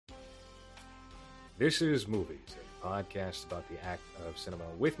This is Movies, a podcast about the act of cinema.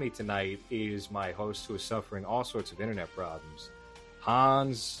 With me tonight is my host who is suffering all sorts of internet problems.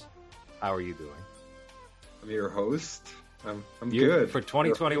 Hans, how are you doing? I'm your host. I'm good. For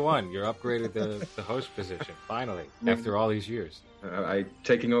 2021, you're upgraded the host position, finally, after all these years. I'm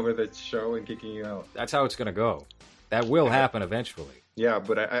taking over the show and kicking you out. That's how it's going to go. That will happen eventually. Yeah,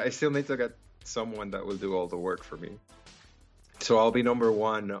 but I still need to get someone that will do all the work for me. So I'll be number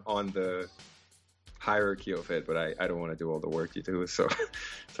one on the hierarchy of it, but I don't want to do all the work you do. So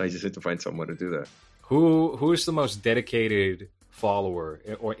I just need to find someone to do that. Who is the most dedicated follower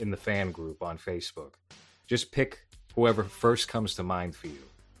or in the fan group on Facebook? Just pick whoever first comes to mind for you.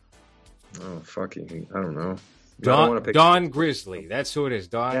 Oh, fucking, I don't know. Don Grizzly. That's who it is.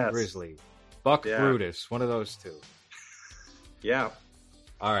 Don Grizzly. Buck Brutus. One of those two. Yeah.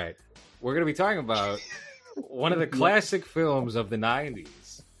 All right. We're going to be talking about one of the classic films of the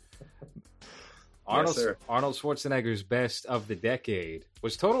 90s. Arnold Schwarzenegger's best of the decade.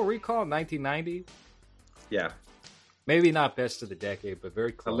 Was Total Recall 1990? Yeah. Maybe not best of the decade, but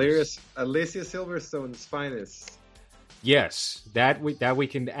very close. Alicia Silverstone's finest. Yes, that we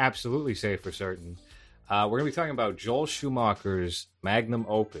can absolutely say for certain. We're going to be talking about Joel Schumacher's magnum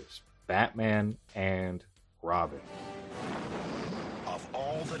opus, Batman and Robin. Of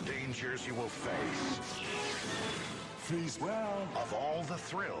all the dangers you will face well. Of all the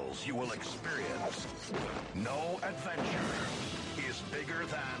thrills you will experience, no adventure is bigger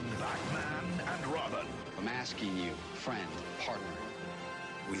than Batman and Robin. I'm asking you, friend, partner,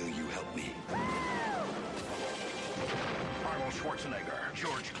 will you help me? Arnold Schwarzenegger,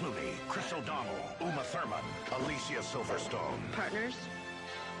 George Clooney, Chris O'Donnell, Uma Thurman, Alicia Silverstone. Partners?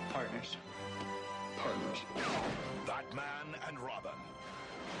 Partners. Batman and Robin.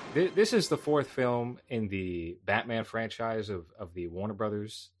 This is the fourth film in the Batman franchise of the Warner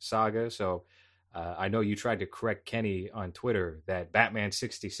Brothers saga. So I know you tried to correct Kenny on Twitter that Batman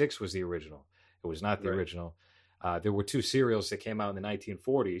 66 was the original. It was not the original. There were two serials that came out in the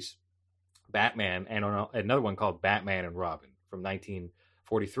 1940s, Batman, and another one called Batman and Robin from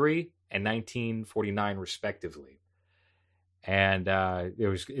 1943 and 1949, respectively. And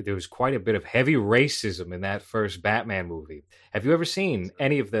there was quite a bit of heavy racism in that first Batman movie. Have you ever seen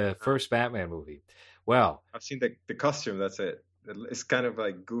any of the first Batman movie? Well, I've seen the costume. That's it. It's kind of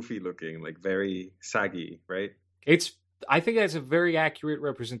like goofy looking, like very saggy, right? I think that's a very accurate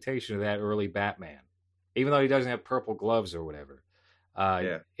representation of that early Batman, even though he doesn't have purple gloves or whatever.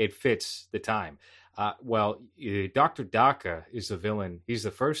 It fits the time. Dr. Daka is the villain. He's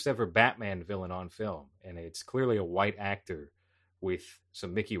the first ever Batman villain on film, and it's clearly a white actor with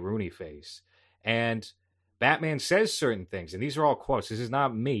some Mickey Rooney face. And Batman says certain things, and these are all quotes. This is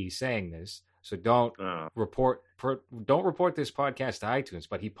not me saying this, so don't report this podcast to iTunes.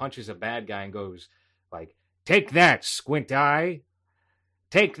 But he punches a bad guy and goes like, "Take that, squint eye!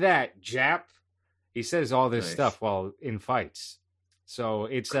 Take that, Jap!" He says all this stuff while in fights. So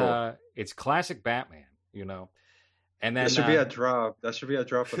it's cool. It's classic Batman, you know. And then that should be a drop. That should be a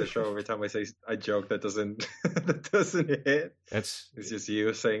drop for the show every time I say a joke that doesn't hit. It's just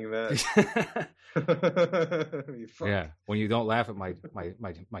you saying that. Yeah, when you don't laugh at my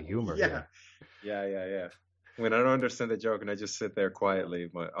humor. Yeah. When I don't understand the joke and I just sit there quietly,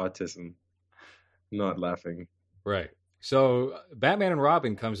 my autism, not laughing. Right. So Batman and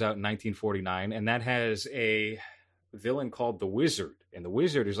Robin comes out in 1949, and that has a villain called the Wizard, and the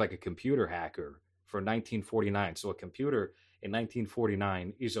Wizard is like a computer hacker for 1949. So a computer in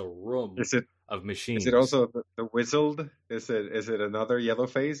 1949 is a room of machines. Is it also the Wizard? Is it another yellow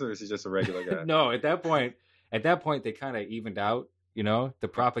face, or is it just a regular guy? No, at that point they kind of evened out. You know, the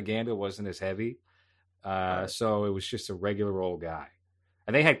propaganda wasn't as heavy, so it was just a regular old guy.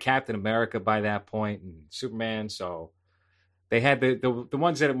 And they had Captain America by that point and Superman, so they had the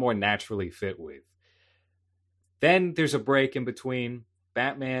ones that it more naturally fit with. Then there's a break in between.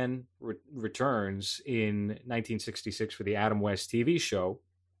 Batman returns in 1966 for the Adam West TV show,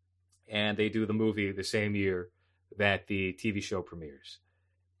 and they do the movie the same year that the TV show premieres.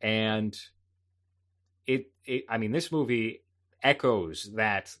 And this movie echoes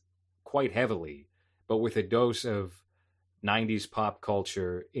that quite heavily, but with a dose of 90s pop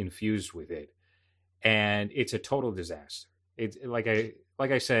culture infused with it. And it's a total disaster. It's like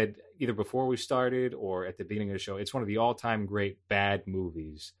I said, either before we started or at the beginning of the show, it's one of the all-time great bad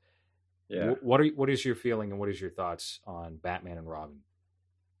movies. Yeah. What is your feeling and what is your thoughts on Batman and Robin?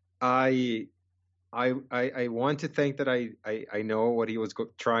 I want to think that I know what he was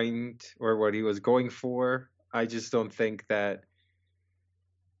what he was going for. I just don't think that.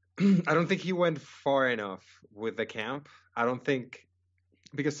 I don't think he went far enough with the camp. I don't think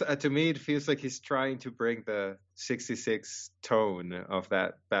because to me it feels like he's trying to bring the 66 tone of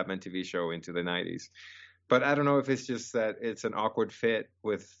that Batman TV show into the 90s. But I don't know if it's just that it's an awkward fit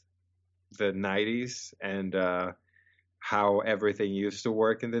with the 90s and how everything used to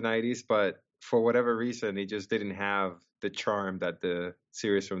work in the 90s. But for whatever reason, it just didn't have the charm that the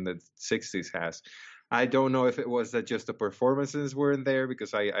series from the 60s has. I don't know if it was that just the performances weren't there,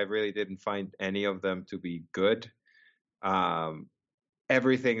 because I really didn't find any of them to be good.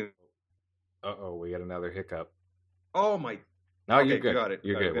 Everything. We got another hiccup. Oh my. No, okay, you're good. Got it.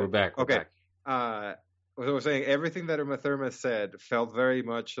 You're good. We're back. Okay. As I was saying, everything that Uma Thurman said felt very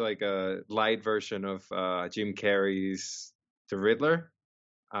much like a light version of Jim Carrey's The Riddler.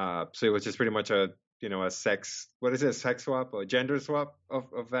 So it was just pretty much a sex swap or gender swap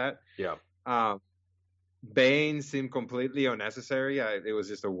of that. Yeah. Bane seemed completely unnecessary. It was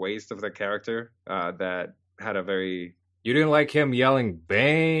just a waste of the character that had a very... You didn't like him yelling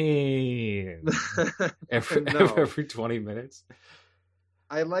Bane every 20 minutes?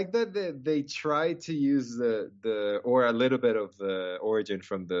 I like that they tried to use or a little bit of the origin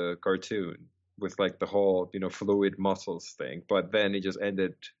from the cartoon with like the whole, fluid muscles thing, but then it just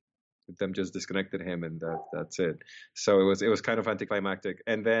ended with them just disconnected him and that's it. So it was kind of anticlimactic.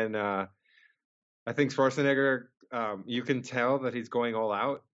 And then I think Schwarzenegger, you can tell that he's going all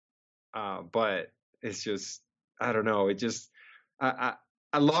out, but it's just, I don't know. It just, a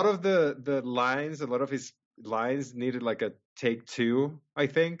lot of the lines, a lot of his lines needed like a take two, I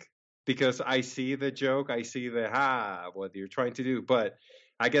think, because I see the joke, I see what you're trying to do, but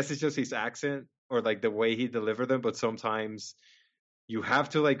I guess it's just his accent or like the way he delivered them. But sometimes you have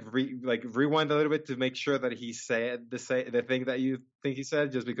to rewind a little bit to make sure that he said the thing that you think he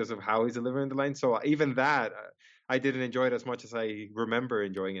said, just because of how he's delivering the line. So even that, I didn't enjoy it as much as I remember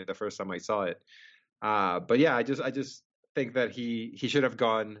enjoying it the first time I saw it. But yeah, I just think that he should have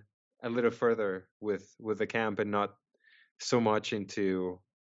gone a little further with the camp and not so much into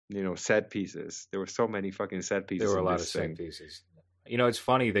set pieces. There were so many fucking set pieces. There were a lot of set pieces. It's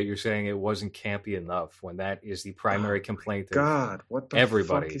funny that you're saying it wasn't campy enough when that is the primary complaint of God, what the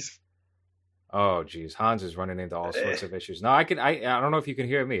everybody. Fuck is... Oh geez, Hans is running into all sorts of issues. No, I don't know if you can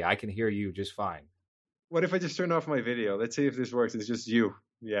hear me. I can hear you just fine. What if I just turn off my video? Let's see if this works. It's just you.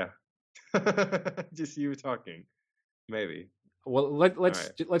 Yeah. Just you talking. Maybe. Well,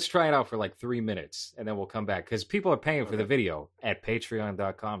 let's try it out for like 3 minutes, and then we'll come back, because people are paying for the video at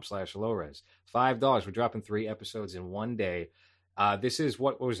patreon.com/lowres. $5. We're dropping 3 episodes in one day. This is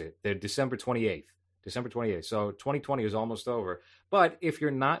what was it? The December 28th. So 2020 is almost over. But if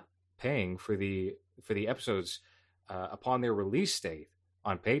you're not paying for the episodes upon their release date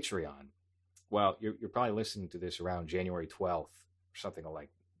on Patreon, well, you're probably listening to this around January 12th or something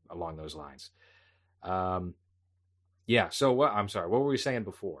along those lines. Yeah. So I'm sorry. What were we saying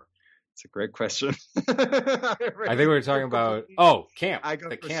before? It's a great question. I think we were talking about camp. I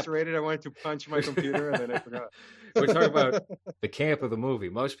got frustrated. I wanted to punch my computer and then I forgot. We're talking about the camp of the movie.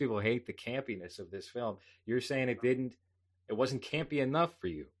 Most people hate the campiness of this film. You're saying it wasn't campy enough for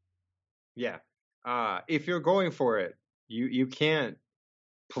you. Yeah. If you're going for it, you can't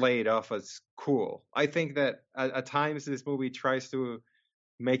play it off as cool. I think that at times this movie tries to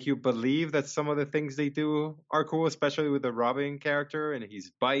make you believe that some of the things they do are cool, especially with the Robin character and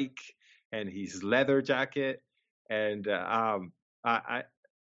his bike and his leather jacket. And I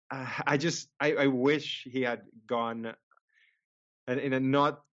wish he had gone in a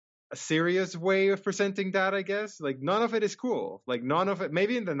not a serious way of presenting that, I guess. Like, none of it is cool. Like, none of it,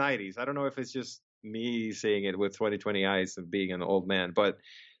 maybe in the 90s. I don't know if it's just me seeing it with 2020 eyes of being an old man, but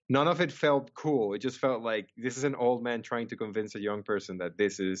none of it felt cool. It just felt like this is an old man trying to convince a young person that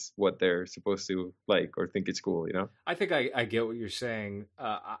this is what they're supposed to like or think it's cool, I think I get what you're saying.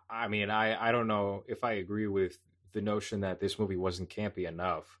 I mean, I don't know if I agree with the notion that this movie wasn't campy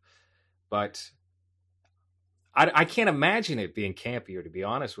enough, but I can't imagine it being campier, to be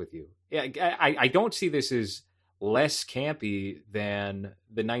honest with you. Yeah, I don't see this as less campy than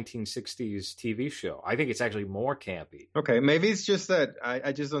the 1960s TV show. I think it's actually more campy. Okay, maybe it's just that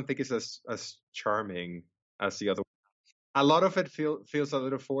I just don't think it's as charming as the other one. A lot of it feels a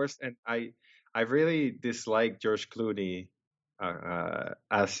little forced, and I really dislike George Clooney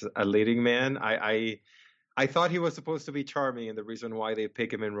as a leading man. I thought he was supposed to be charming, and the reason why they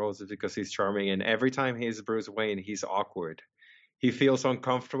pick him in roles is because he's charming, and every time he's Bruce Wayne, he's awkward. He feels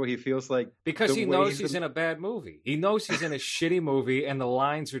uncomfortable. He feels like... Because he knows he's in a bad movie. He knows he's in a shitty movie and the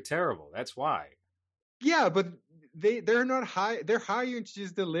lines are terrible. That's why. Yeah, but they're not high. They're hiring to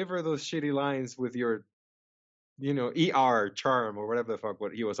just deliver those shitty lines with your, ER charm or whatever the fuck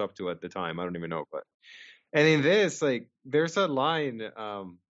what he was up to at the time. I don't even know. But And in this, like, there's a line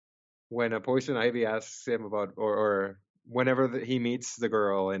when a Poison Ivy asks him about, or whenever he meets the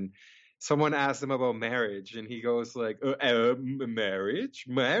girl, and someone asks him about marriage, and he goes like, marriage,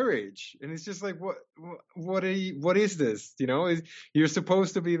 and it's just like, what is this? You know, you're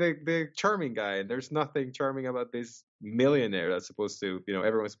supposed to be the charming guy, and there's nothing charming about this millionaire that's supposed to, you know,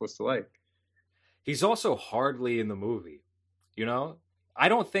 everyone's supposed to like. He's also hardly in the movie, you know. I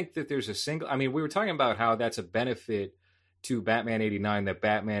don't think that there's a single. I mean, we were talking about how that's a benefit to Batman 89, that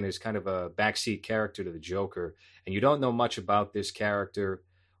Batman is kind of a backseat character to the Joker, and you don't know much about this character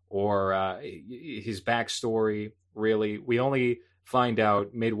or his backstory, really. We only find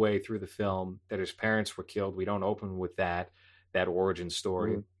out midway through the film that his parents were killed. We don't open with that origin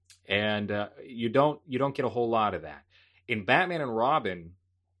story. Mm-hmm. And you don't get a whole lot of that. In Batman and Robin,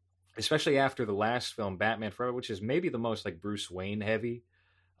 especially after the last film, Batman Forever, which is maybe the most like Bruce Wayne heavy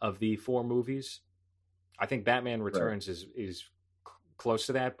of the four movies, I think Batman Returns is close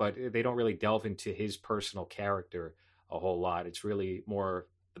to that, but they don't really delve into his personal character a whole lot. It's really more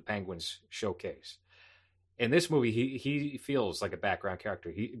the Penguin's showcase. In this movie, he feels like a background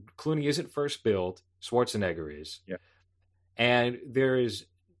character. Clooney isn't first billed. Schwarzenegger is. Yeah. And there is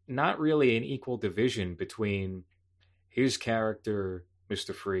not really an equal division between his character,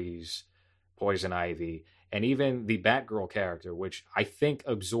 Mr. Freeze, Poison Ivy, and even the Batgirl character, which I think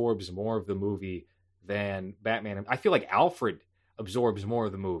absorbs more of the movie than Batman. I feel like Alfred absorbs more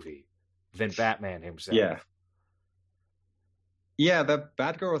of the movie than Batman himself. Yeah, the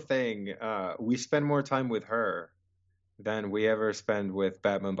Batgirl thing, we spend more time with her than we ever spend with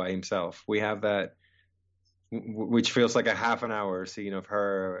Batman by himself. We have that, which feels like a half an hour scene of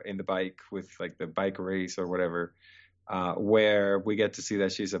her in the bike with like the bike race or whatever, where we get to see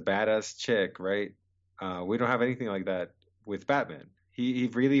that she's a badass chick, right? We don't have anything like that with Batman. He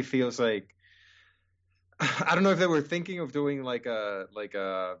really feels like, I don't know if they were thinking of doing like a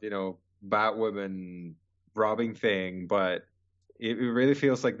you know, Batwoman robbing thing, but it really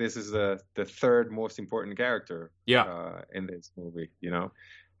feels like this is the third most important character in this movie, you know.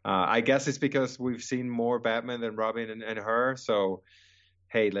 I guess it's because we've seen more Batman than Robin and her, so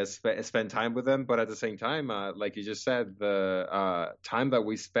hey, let's spend time with them. But at the same time, like you just said, the time that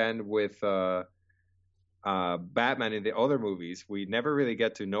we spend with Batman in the other movies, we never really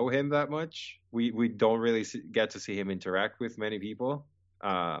get to know him that much. We don't really get to see him interact with many people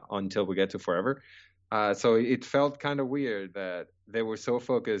until we get to Forever. So it felt kind of weird that they were so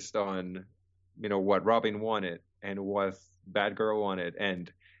focused on, you know, what Robin wanted and what Batgirl wanted,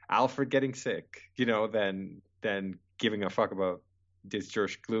 and Alfred getting sick, you know, than giving a fuck about this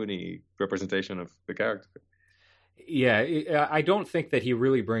George Clooney representation of the character. Yeah, I don't think that he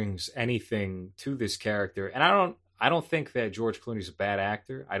really brings anything to this character, and I don't think that George Clooney's a bad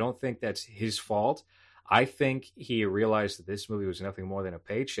actor. I don't think that's his fault. I think he realized that this movie was nothing more than a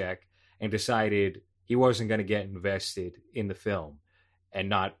paycheck and decided he wasn't going to get invested in the film and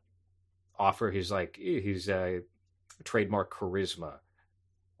not offer his trademark charisma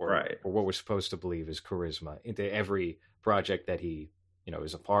or what we're supposed to believe is charisma into every project that he, you know,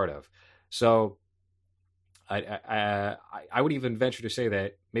 is a part of. So I would even venture to say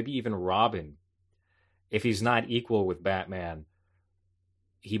that maybe even Robin, if he's not equal with Batman,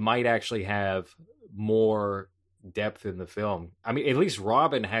 he might actually have more depth in the film. I mean, at least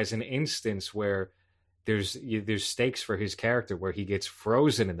Robin has an instance where there's stakes for his character, where he gets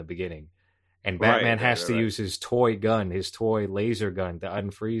frozen in the beginning, and Batman has to use his toy laser gun to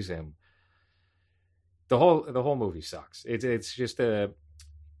unfreeze him. The whole movie sucks. It's just it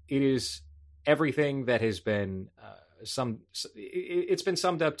is everything that has been it's been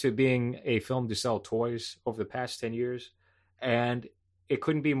summed up to being a film to sell toys over the past 10 years, and it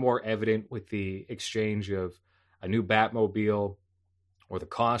couldn't be more evident with the exchange of a new Batmobile or the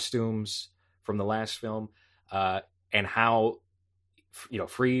costumes from the last film, and how, you know,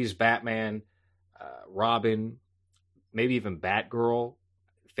 Freeze, Batman, Robin, maybe even Batgirl,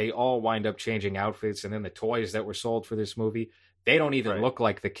 they all wind up changing outfits, and then the toys that were sold for this movie, they don't even look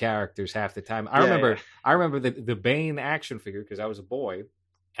like the characters half the time. I remember the Bane action figure, because I was a boy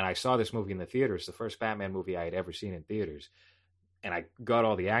and I saw this movie in the theaters, the first Batman movie I had ever seen in theaters. And I got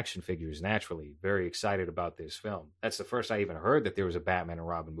all the action figures naturally, very excited about this film. That's the first I even heard that there was a Batman and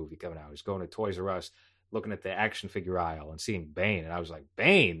Robin movie coming out. I was going to Toys R Us, looking at the action figure aisle and seeing Bane. And I was like,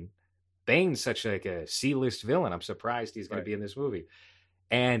 Bane? Bane's such like a C-list villain. I'm surprised he's going to be in this movie.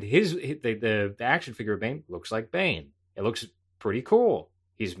 And the action figure of Bane looks like Bane. It looks pretty cool.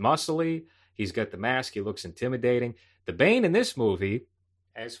 He's muscly. He's got the mask. He looks intimidating. The Bane in this movie,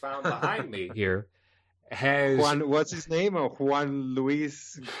 as found behind me here, has what's his name? Juan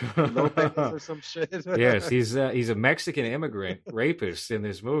Luis Lopez or some shit. Yes, he's a Mexican immigrant rapist in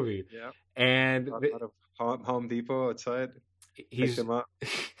this movie. Yeah, and out of Home Depot outside. He's picked him up,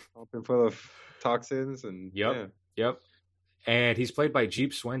 pumping full of toxins, and yep. And he's played by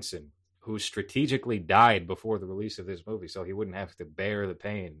Jeep Swenson, who strategically died before the release of this movie, so he wouldn't have to bear the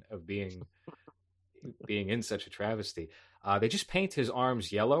pain of being in such a travesty. They just paint his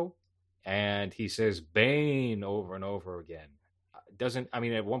arms yellow, and he says Bane over and over again.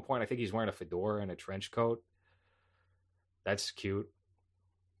 At one point, I think he's wearing a fedora and a trench coat. That's cute.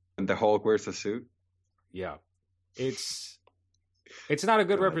 And the Hulk wears a suit. Yeah. It's not a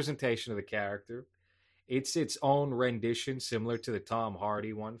good representation of the character. It's its own rendition, similar to the Tom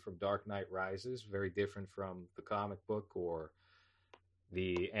Hardy one from Dark Knight Rises. Very different from the comic book or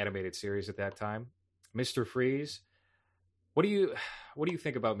the animated series at that time. Mr. Freeze. What do you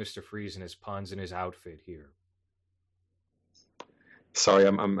think about Mr. Freeze and his puns and his outfit here? Sorry,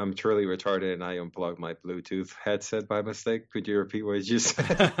 I'm truly retarded, and I unplugged my Bluetooth headset by mistake. Could you repeat what you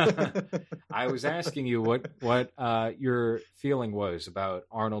said? I was asking you what your feeling was about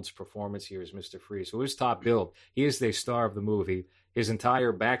Arnold's performance here as Mr. Freeze, who is top billed. He is the star of the movie. His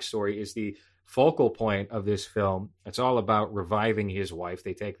entire backstory is the focal point of this film. It's all about reviving his wife.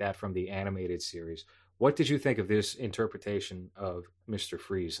 They take that from the animated series. What did you think of this interpretation of Mr.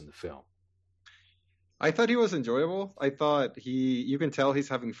 Freeze in the film? I thought he was enjoyable. I thought you can tell he's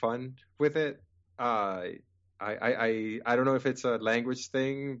having fun with it. I don't know if it's a language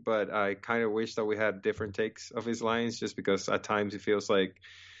thing, but I kind of wish that we had different takes of his lines, just because at times it feels like,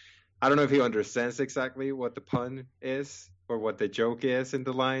 I don't know if he understands exactly what the pun is or what the joke is in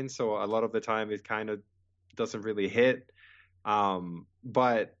the line. So a lot of the time it kind of doesn't really hit.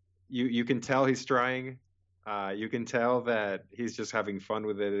 But you can tell he's trying. You can tell that he's just having fun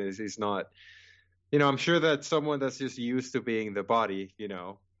with it. He's not, I'm sure that someone that's just used to being the body,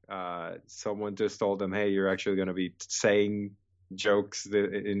 someone just told him, hey, you're actually going to be saying jokes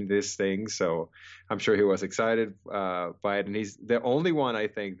in this thing. So I'm sure he was excited by it. And he's the only one, I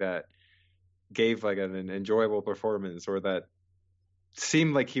think, that gave like an enjoyable performance, or that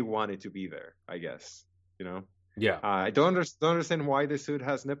seemed like he wanted to be there, I guess, Yeah. I don't understand why the suit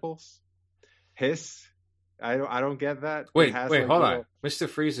has nipples. I don't get that. Wait, hold on. Mr.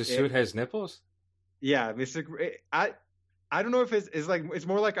 Freeze's suit has nipples? Yeah, I don't know if it's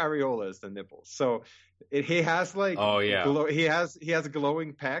more like areolas than nipples. So he has like he has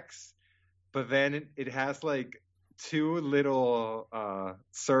glowing pecs, but then it has like two little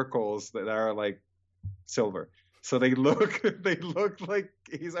circles that are like silver. So they look like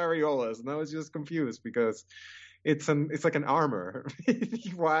he's areolas, and I was just confused because it's like an armor.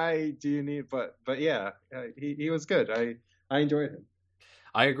 Why do you need? But yeah, he was good. I enjoyed him.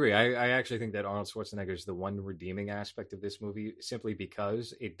 I agree. I actually think that Arnold Schwarzenegger is the one redeeming aspect of this movie, simply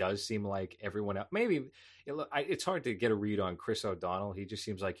because it does seem like everyone else. Maybe it's hard to get a read on Chris O'Donnell. He just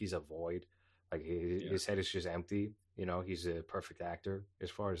seems like he's a void. Like his head is just empty. He's a perfect actor as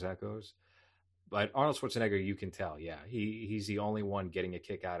far as that goes. But Arnold Schwarzenegger, you can tell, he's the only one getting a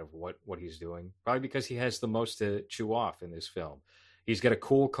kick out of what he's doing. Probably because he has the most to chew off in this film. He's got a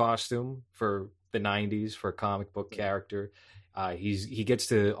cool costume for the 90s for a comic book character. He gets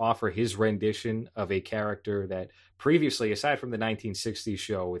to offer his rendition of a character that previously, aside from the 1960s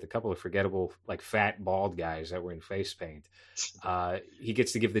show with a couple of forgettable, like fat bald guys that were in face paint, he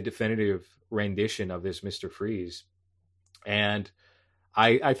gets to give the definitive rendition of this Mr. Freeze. And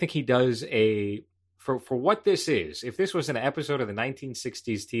I think he does for what this is. If this was an episode of the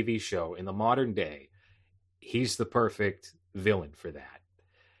 1960s TV show in the modern day, he's the perfect villain for that.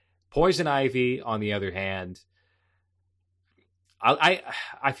 Poison Ivy, on the other hand,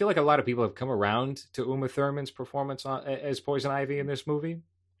 I feel like a lot of people have come around to Uma Thurman's performance as Poison Ivy in this movie,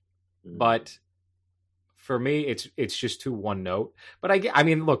 but for me, it's just too one note. But I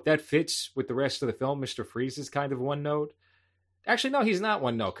mean, look, that fits with the rest of the film. Mr. Freeze is kind of one note. Actually, no, he's not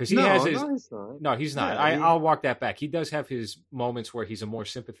one note because he has his. No, he's not. No, he's not. Yeah, I'll walk that back. He does have his moments where he's a more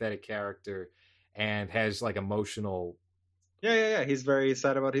sympathetic character and has like emotional. Yeah. He's very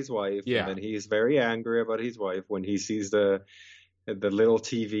sad about his wife. Yeah, and he's very angry about his wife when he sees the little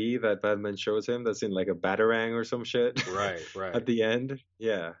TV that Batman shows him that's in like a Batarang or some shit. Right. At the end,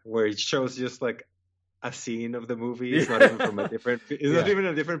 where it shows just like a scene of the movie. It's not even from a different. It's not even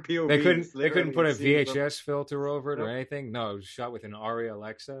a different POV. They couldn't put a VHS filter over it or anything. No, it was shot with an Arri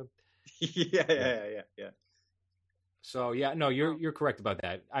Alexa. Yeah. So yeah, no, you're correct about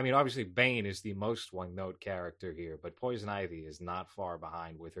that. I mean, obviously Bane is the most one note character here, but Poison Ivy is not far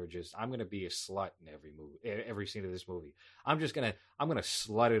behind with her. Just I'm gonna be a slut in every scene of this movie. I'm gonna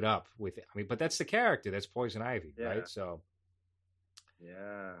slut it up with. I mean, but that's the character. That's Poison Ivy, right? So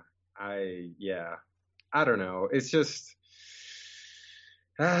I don't know. It's just.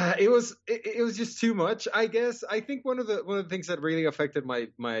 It was just too much, I guess. I think one of the things that really affected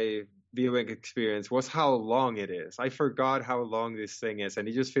my viewing experience was how long it is. I forgot how long this thing is, and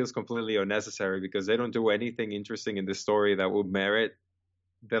it just feels completely unnecessary because they don't do anything interesting in the story that would merit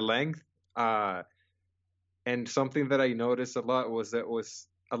the length. And something that I noticed a lot was that was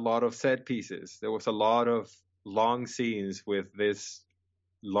a lot of set pieces. There was a lot of long scenes with this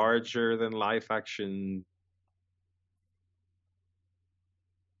larger than life action.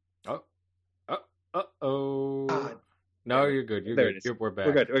 No, you're good. You're good. We're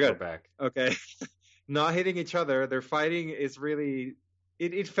back. We're back. Okay. Not hitting each other. Their fighting is really.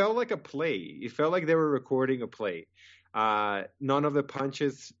 It felt like a play. It felt like they were recording a play. None of the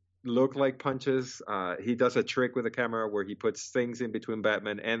punches look like punches. He does a trick with the camera where he puts things in between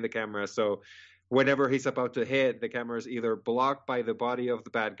Batman and the camera. So whenever he's about to hit, the camera is either blocked by the body of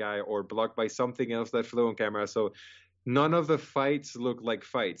the bad guy or blocked by something else that flew on camera. So none of the fights look like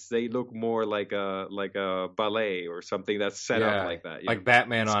fights. They look more like a ballet or something that's set up like that. Like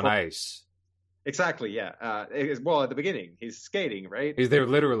Batman on ice. Exactly, yeah. Well, at the beginning, he's skating, right? They're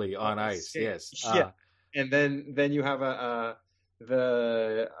literally on ice, yes. Yeah. And then you have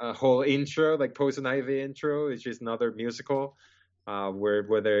the whole intro, like Poison Ivy intro, is just another musical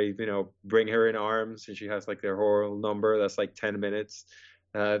where they, bring her in arms and she has like their whole number that's like 10 minutes.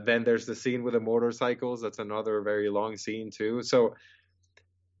 Then there's the scene with the motorcycles. That's another very long scene too. So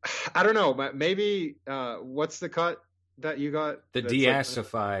I don't know. Maybe what's the cut that you got? The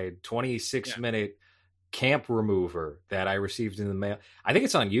deassified 26-minute camp remover that I received in the mail. I think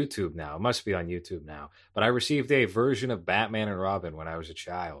it's on YouTube now. It must be on YouTube now. But I received a version of Batman and Robin when I was a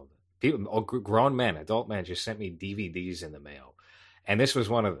child. People, grown men, adult men, just sent me DVDs in the mail, and this was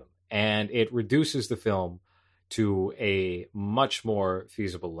one of them. And it reduces the film to a much more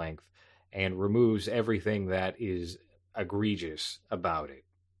feasible length and removes everything that is egregious about it.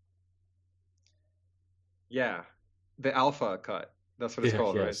 Yeah. The alpha cut. That's what it's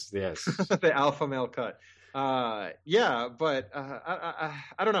called, right? Yes. The alpha male cut. But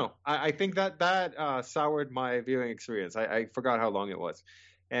I don't know. I think that soured my viewing experience. I forgot how long it was.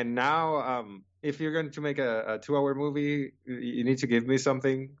 And now, if you're going to make a 2-hour movie, you need to give me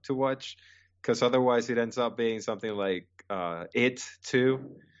something to watch. Because otherwise it ends up being something like It 2.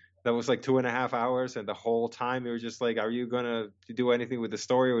 That was like 2.5 hours. And the whole time you were just like, are you going to do anything with the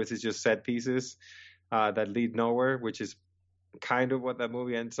story? Or is it just set pieces that lead nowhere? Which is kind of what that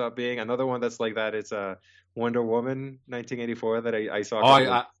movie ends up being. Another one that's like that is Wonder Woman 1984 that I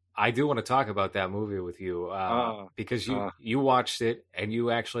saw. I do want to talk about that movie with you because you watched it and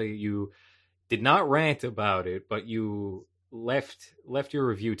you did not rant about it, but you left your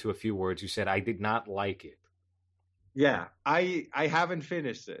review to a few words. You said, I did not like it. Yeah, I haven't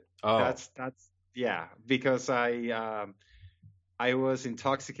finished it. Oh. That's because I was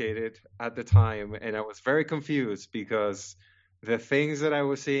intoxicated at the time and I was very confused because the things that I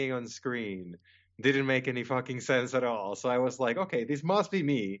was seeing on screen didn't make any fucking sense at all. So I was like, okay, this must be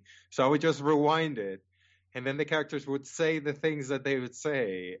me. So I would just rewind it and then the characters would say the things that they would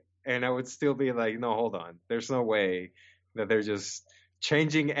say and I would still be like, no, hold on. There's no way that they're just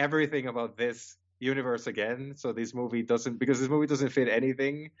changing everything about this universe again. So this movie doesn't fit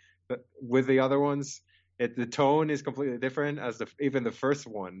anything with the other ones. The tone is completely different as even the first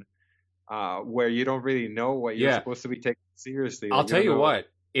one, where you don't really know what you're supposed to be taking seriously. I'll tell you what,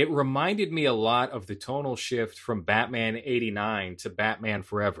 it reminded me a lot of the tonal shift from Batman 89 to Batman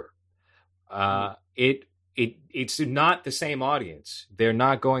Forever. It's not the same audience. They're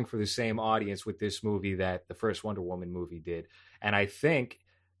not going for the same audience with this movie that the first Wonder Woman movie did. And I think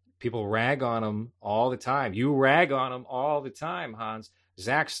people rag on them all the time. You rag on them all the time, Hans.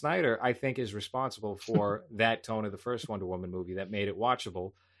 Zack Snyder, I think, is responsible for that tone of the first Wonder Woman movie that made it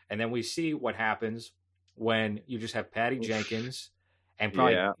watchable. And then we see what happens when you just have Patty Jenkins and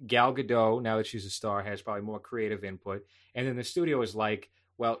probably Gal Gadot, now that she's a star, has probably more creative input. And then the studio is like,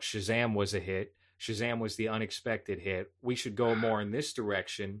 well, Shazam was a hit. Shazam was the unexpected hit. We should go more in this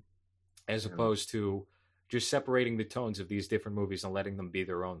direction as opposed to just separating the tones of these different movies and letting them be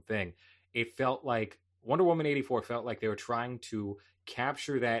their own thing. It felt like Wonder Woman 84 felt like they were trying to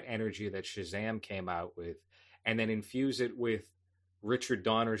capture that energy that Shazam came out with and then infuse it with Richard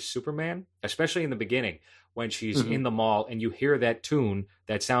Donner's Superman, especially in the beginning when she's in the mall and you hear that tune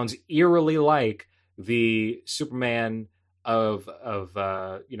that sounds eerily like the Superman of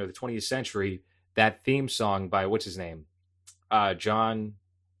the 20th century, that theme song by what's his name, John,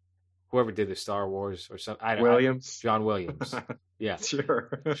 whoever did the Star Wars or something, Williams. John Williams. Yeah, sure.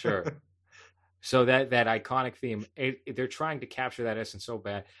 So that iconic theme, they're trying to capture that essence so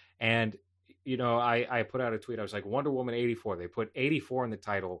bad. And I put out a tweet. I was like, Wonder Woman 84. They put 84 in the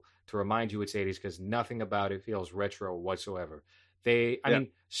title to remind you it's 80s because nothing about it feels retro whatsoever. Everybody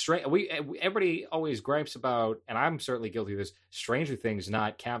always gripes about, and I'm certainly guilty of this, Stranger Things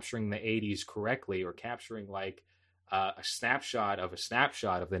not capturing the 80s correctly or capturing like a snapshot of the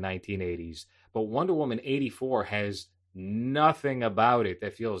 1980s. But Wonder Woman 84 has nothing about it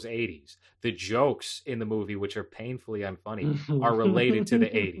that feels 80s. The jokes in the movie, which are painfully unfunny, are related to the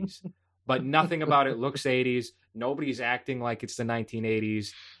 80s. But nothing about it looks 80s. Nobody's acting like it's the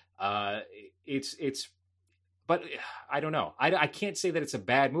 1980s. But I don't know. I can't say that it's a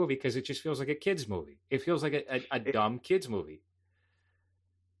bad movie because it just feels like a kid's movie. It feels like a dumb kid's movie.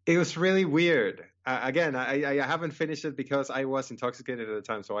 It was really weird. Again, I haven't finished it because I was intoxicated at the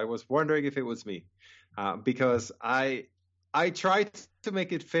time, so I was wondering if it was me. Because I tried to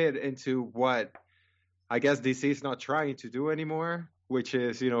make it fit into what I guess DC is not trying to do anymore, which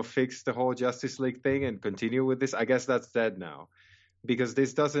is, fix the whole Justice League thing and continue with this. I guess that's dead now. Because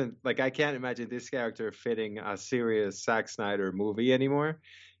this doesn't, I can't imagine this character fitting a serious Zack Snyder movie anymore.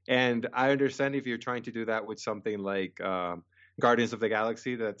 And I understand if you're trying to do that with something like Guardians of the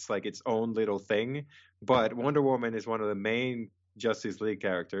Galaxy, that's like its own little thing. But Wonder Woman is one of the main Justice League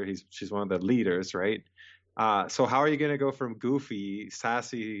characters. She's one of the leaders, right? So how are you going to go from goofy,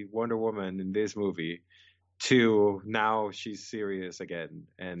 sassy Wonder Woman in this movie to now she's serious again,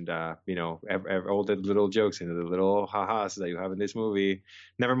 and all the little jokes and the little ha-has that you have in this movie,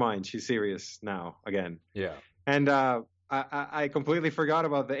 never mind, she's serious now again. Yeah. And I completely forgot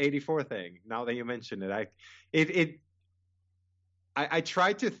about the 84 thing now that you mentioned it. I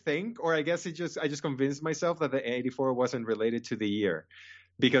tried to think, or I guess I just convinced myself that the 84 wasn't related to the year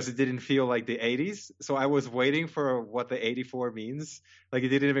because it didn't feel like the 80s. So I was waiting for what the 84 means. Like, it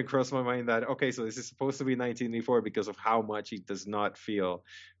didn't even cross my mind that, okay, so this is supposed to be 1984 because of how much it does not feel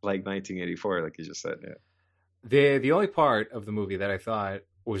like 1984, like you just said. Yeah. The only part of the movie that I thought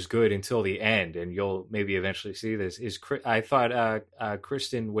was good until the end, and you'll maybe eventually see this, is I thought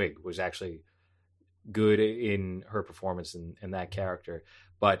Kristen Wiig was actually good in her performance in that character.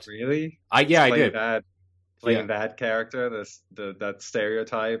 But really? I did. Playing that character, that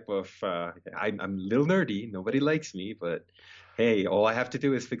stereotype of I'm a little nerdy, nobody likes me, but hey, all I have to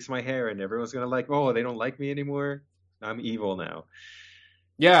do is fix my hair and everyone's gonna like, oh, they don't like me anymore, I'm evil now.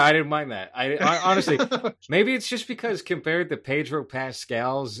 Yeah, I didn't mind that. I honestly, maybe it's just because compared to Pedro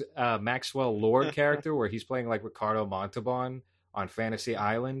Pascal's Maxwell Lord character, where he's playing like Ricardo Montalban on Fantasy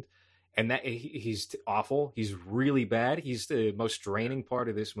Island, and that he's awful. He's really bad. He's the most draining part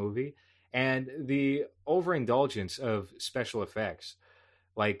of this movie. And the overindulgence of special effects.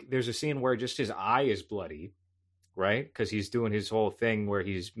 Like, there's a scene where just his eye is bloody, right? Because he's doing his whole thing where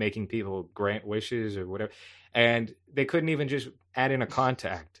he's making people grant wishes or whatever. And they couldn't even just add in a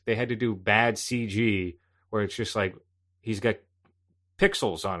contact. They had to do bad CG where it's just like he's got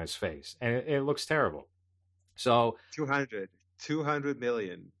pixels on his face. And it looks terrible. So 200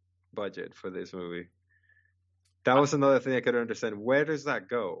 million budget for this movie. That was another thing I couldn't understand. Where does that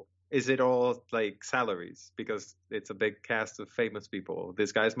go? Is it all like salaries? Because it's a big cast of famous people.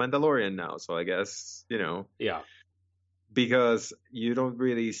 This guy's Mandalorian now, so I guess, Yeah. Because you don't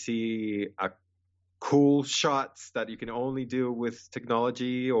really see cool shots that you can only do with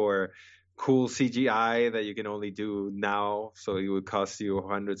technology, or cool CGI that you can only do now, so it would cost you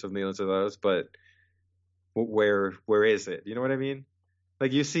hundreds of millions of dollars. But where is it? You know what I mean?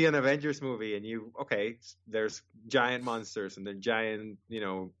 Like, you see an Avengers movie and there's giant monsters and then giant,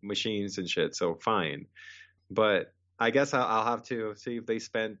 machines and shit. So fine. But I guess I'll have to see if they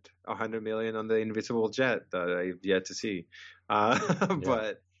spent $100 million on the invisible jet that I've yet to see.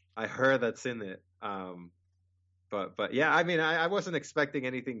 But I heard that's in it. But yeah, I mean, I wasn't expecting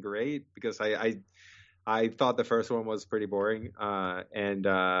anything great because I thought the first one was pretty boring. And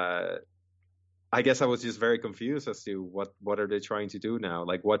I guess I was just very confused as to what are they trying to do now?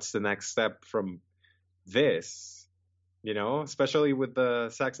 Like, what's the next step from this? Especially with the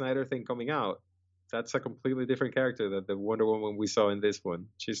Zack Snyder thing coming out. That's a completely different character than the Wonder Woman we saw in this one.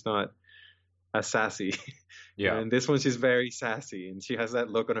 She's not as sassy. Yeah. And this one, she's very sassy. And she has that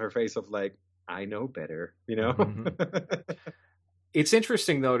look on her face of like, I know better, Mm-hmm. It's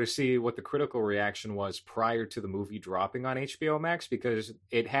interesting, though, to see what the critical reaction was prior to the movie dropping on HBO Max, because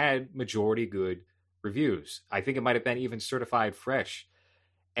it had majority good reviews. I think it might have been even certified fresh.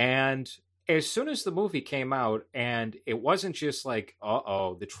 And as soon as the movie came out, and it wasn't just like,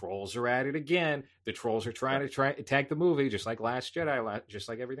 the trolls are at it again. The trolls are trying to attack the movie, just like Last Jedi, just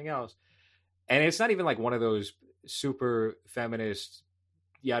like everything else. And it's not even like one of those super feminist,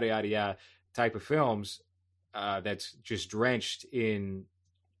 yada, yada, yada type of films that's just drenched in,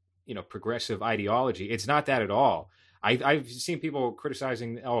 progressive ideology. It's not that at all. I've seen people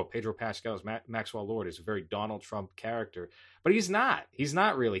criticizing, Pedro Pascal's Maxwell Lord is a very Donald Trump character, but he's not. He's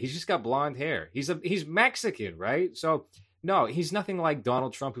not really. He's just got blonde hair. He's Mexican, right? So no, he's nothing like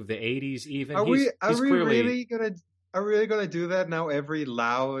Donald Trump of the '80s. Even are we really gonna do that now? Every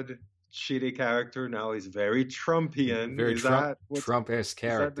loud, shitty character now is very Trumpian. Very Trump-esque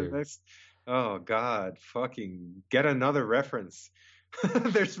character. Oh God, fucking get another reference.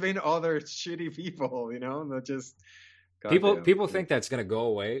 There's been other shitty people, not just. People think that's going to go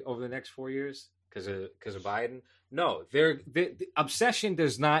away over the next 4 years because of Biden. No, the obsession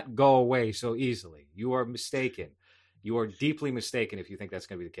does not go away so easily. You are mistaken. You are deeply mistaken if you think that's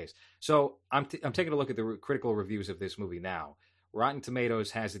going to be the case. So I'm taking a look at the critical reviews of this movie now. Rotten Tomatoes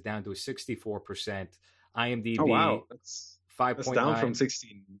has it down to a 64%. IMDb, oh wow, 5.9. That's down from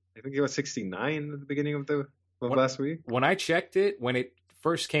 16. I think it was 69 at the beginning of last week. When I checked it, when it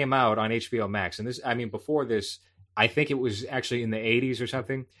first came out on HBO Max, and before this, I think it was actually in the 80s or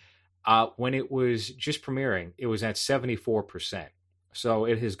something. When it was just premiering, it was at 74%. So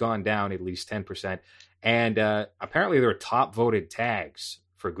it has gone down at least 10%. And apparently there are top voted tags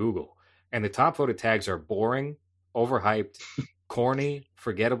for Google. And the top voted tags are boring, overhyped, corny,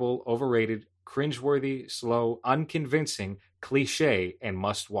 forgettable, overrated, cringeworthy, slow, unconvincing, cliche, and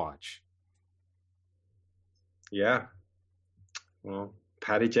must watch. Yeah. Well,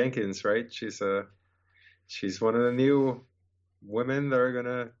 Patty Jenkins, right? She's one of the new women that are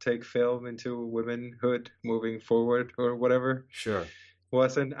gonna take film into womanhood moving forward or whatever. Sure.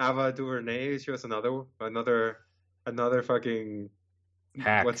 Wasn't Ava DuVernay? She was another fucking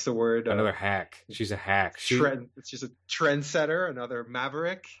hack. What's the word? Another hack. She's a hack. She's a trendsetter. Another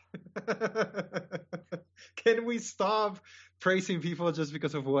maverick. Can we stop praising people just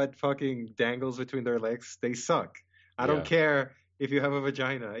because of what fucking dangles between their legs? They suck. I don't care if you have a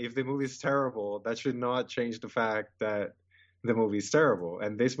vagina. If the movie is terrible, that should not change the fact that the movie is terrible.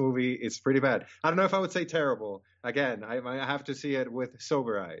 And this movie is pretty bad. I don't know if I would say terrible. Again, I have to see it with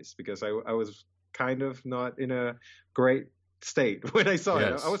sober eyes because I was kind of not in a great state when I saw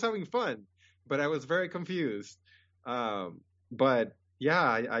it. I was having fun, but I was very confused. But yeah,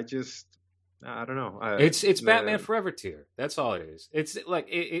 I don't know. It's Batman Forever tier. That's all it is. It's like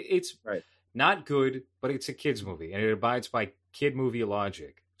it's right. Not good, but it's a kids movie, and it abides by kid movie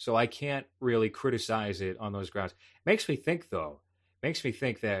logic. So I can't really criticize it on those grounds. Makes me think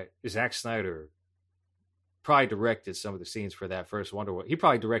that Zack Snyder probably directed some of the scenes for that first Wonder Woman. He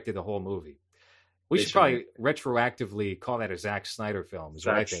probably directed the whole movie. We should probably retroactively call that a Zack Snyder film. Is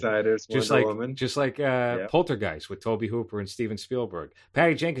what I think. Snyder's Wonder Woman. Just like Poltergeist with Tobe Hooper and Steven Spielberg.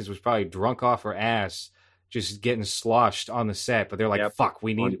 Patty Jenkins was probably drunk off her ass, just getting sloshed on the set. But they're like, "Fuck,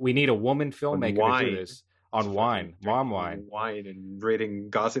 we need a woman filmmaker to do this on wine, mom wine, and reading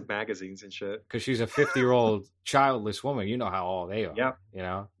gossip magazines and shit." Because she's a 50-year-old childless woman. You know how all they are. Yep. You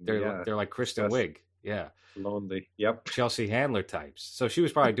know, they're like Kristen Wiig. Yeah. Lonely. Yep. Chelsea Handler types. So she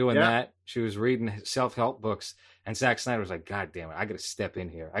was probably doing that. She was reading self-help books, and Zack Snyder was like, "God damn it, I got to step in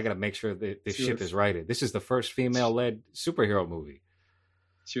here. I got to make sure that this ship is righted. This is the first female-led superhero movie."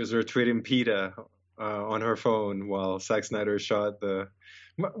 She was retweeting PETA on her phone while Zack Snyder shot the.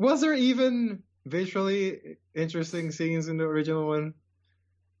 Was there even visually interesting scenes in the original one?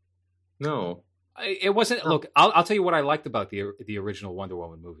 No. It wasn't. Look, I'll tell you what I liked about the original Wonder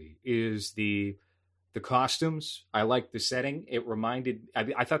Woman movie is the costumes. I liked the setting. It reminded.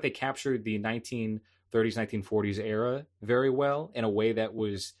 I thought they captured the 1930s, 1940s era very well in a way that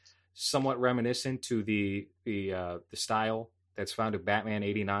was somewhat reminiscent to the style that's found in Batman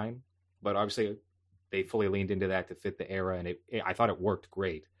 '89. But obviously, they fully leaned into that to fit the era, and I thought it worked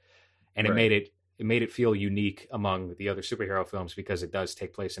great, and it made it feel unique among the other superhero films because it does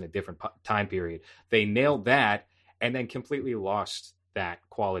take place in a different time period. They nailed that, and then completely lost that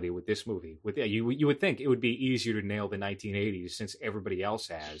quality with this movie. You would think it would be easier to nail the 1980s since everybody else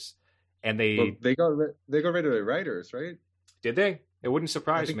has, and they got rid of the writers, right? Did they? It wouldn't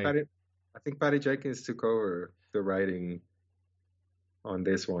surprise me. I think Patty Jenkins took over the writing on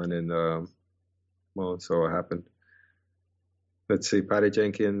this one, and so what happened? Let's see, Patty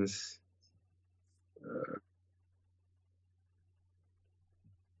Jenkins.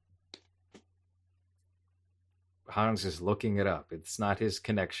 Hans is looking it up. It's not his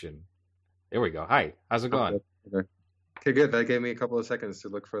connection. There we go. Hi, how's it going? Okay. Okay, good. That gave me a couple of seconds to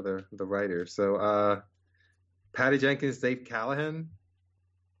look for the writer. So, Patty Jenkins, Dave Callahan,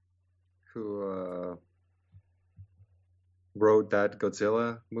 who wrote that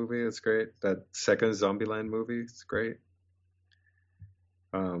Godzilla movie. It's great. That second Zombieland movie. It's great.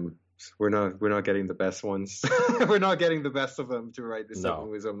 We're not getting the best ones. We're not getting the best of them to write these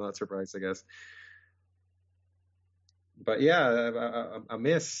movies. I'm not surprised, I guess. But yeah, a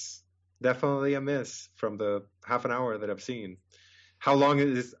miss. Definitely a miss from the half an hour that I've seen. How long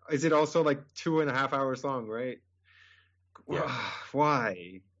is it also like 2.5 hours long, right? Yeah.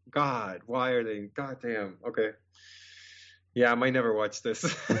 Why? God, why are they? God damn. Okay. Yeah, I might never watch this.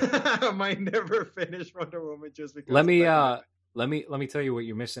 I might never finish Wonder Woman just because. Let me tell you what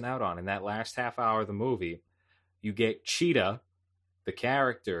you're missing out on. In that last half hour of the movie, you get Cheetah, the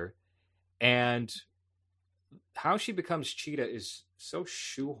character, and how she becomes Cheetah is so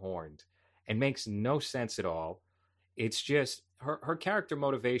shoehorned and makes no sense at all. It's just her character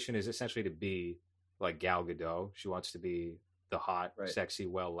motivation is essentially to be like Gal Gadot. She wants to be the hot, sexy,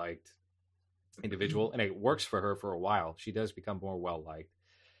 well-liked individual, and it works for her for a while. She does become more well-liked.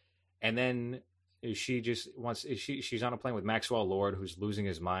 And then she just wants, she's on a plane with Maxwell Lord, who's losing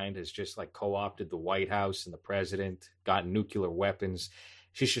his mind, has just like co-opted the White House and the president, got nuclear weapons.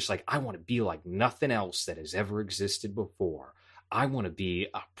 She's just like, I want to be like nothing else that has ever existed before. I want to be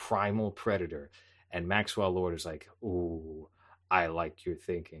a primal predator. And Maxwell Lord is like, ooh, I like your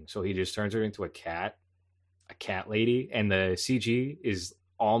thinking. So he just turns her into a cat lady. And the CG is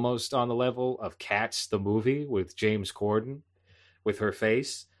almost on the level of Cats, the movie with James Corden with her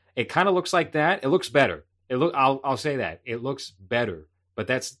face. It kind of looks like that. It looks better. I'll say that. It looks better, but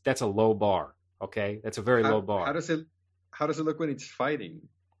that's a low bar. Okay. That's a very low bar. How does it look when it's fighting?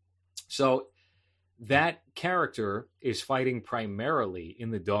 So that character is fighting primarily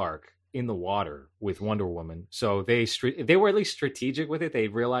in the dark, in the water with Wonder Woman. So they were at least strategic with it. They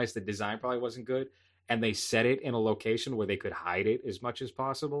realized the design probably wasn't good, and they set it in a location where they could hide it as much as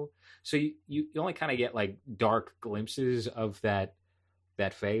possible. So you only kind of get like dark glimpses of that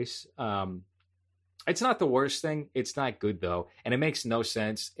face. It's not the worst thing. It's not good though, and it makes no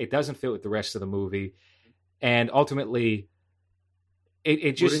sense. It doesn't fit with the rest of the movie, and ultimately,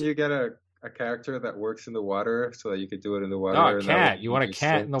 it just. Wouldn't you get a character that works in the water so that you could do it in the water? Oh, a cat. You want a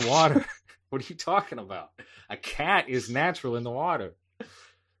cat in the water? What are you talking about? A cat is natural in the water.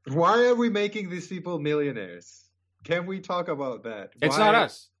 Why are we making these people millionaires? Can we talk about that? It's not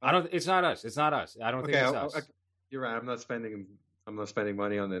us. It's not us. It's not us. I don't think it's us. You're right. I'm not spending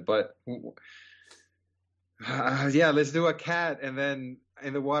money on it. But yeah, let's do a cat and then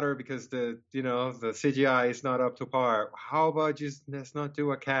in the water because the CGI is not up to par. How about let's not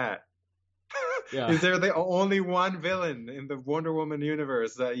do a cat? Yeah. Is there the only one villain in the Wonder Woman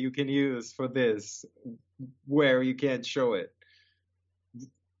universe that you can use for this where you can't show it?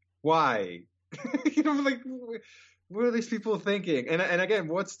 Why? What are these people thinking? And again,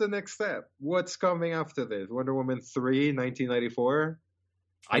 what's the next step? What's coming after this? Wonder Woman 3, 1994?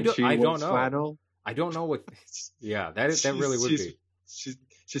 I don't know. Flannel? I don't know what. Yeah, that really would be.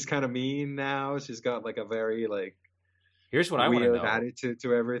 She's kind of mean now. She's got like a very like. Here's what I want to know. Attitude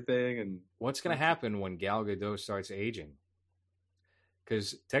to everything, and what's going to happen when Gal Gadot starts aging?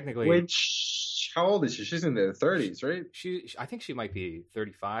 Because technically, how old is she? She's in the 30s, right? I think she might be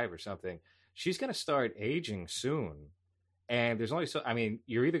 35 or something. She's going to start aging soon, and there's only so. I mean,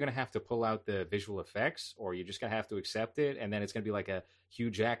 you're either going to have to pull out the visual effects, or you're just going to have to accept it, and then it's going to be like a Hugh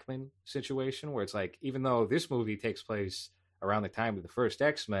Jackman situation where it's like, even though this movie takes place around the time of the first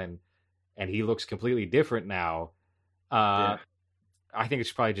X-Men, and he looks completely different now. I think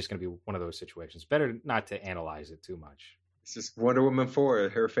it's probably just going to be one of those situations. Better not to analyze it too much. It's just Wonder Woman 4.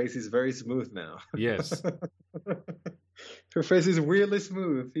 Her face is very smooth now. Yes. Her face is weirdly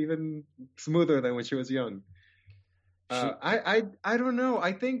smooth, even smoother than when she was young. I don't know.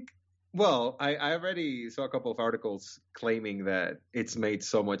 I think, well, I already saw a couple of articles claiming that it's made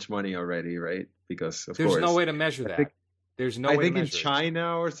so much money already, right? Because, of course. There's no way to measure that. There's no way to measure it. I think in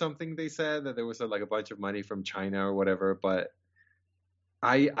China or something they said that there was like a bunch of money from China or whatever, but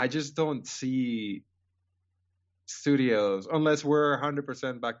I just don't see studios, unless we're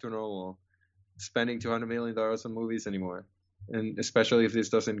 100% back to normal, spending $200 million on movies anymore. And especially if this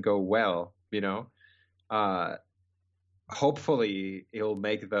doesn't go well, hopefully it'll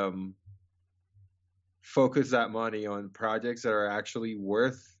make them focus that money on projects that are actually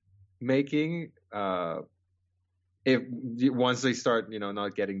worth making. Once they start,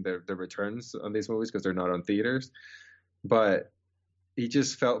 not getting the returns on these movies because they're not on theaters, but it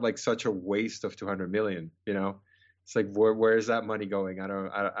just felt like such a waste of $200 million, It's like, where's that money going? I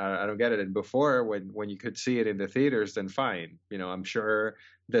don't get it. And before, when you could see it in the theaters, then fine. You know, I'm sure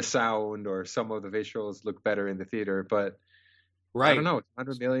the sound or some of the visuals look better in the theater, but I don't know,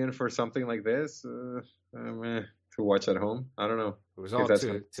 100 million for something like this to watch at home. I don't know. It was all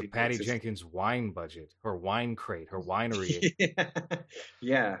to Patty Jenkins' wine budget, her wine crate, her winery.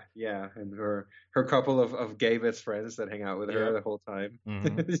 yeah, and her couple of gay best friends that hang out with her the whole time.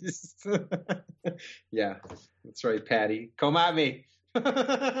 Yeah, that's right, Patty. Come at me.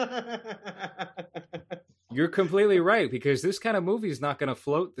 You're completely right, because this kind of movie is not going to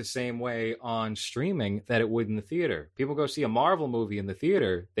float the same way on streaming that it would in the theater. People go see a Marvel movie in the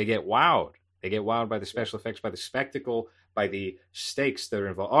theater, they get wowed. They get wowed by the special effects, by the spectacle, by the stakes that are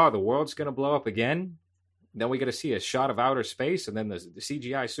involved. Oh, the world's going to blow up again? Then we get to see a shot of outer space and then the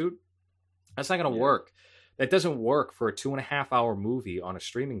CGI suit? That's not going to work. That doesn't work for a 2.5-hour movie on a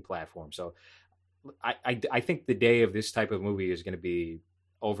streaming platform. So I think the day of this type of movie is going to be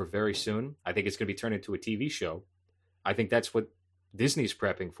over very soon. I think it's going to be turned into a TV show. I think that's what Disney's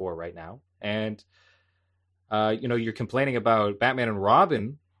prepping for right now. And, you're complaining about Batman and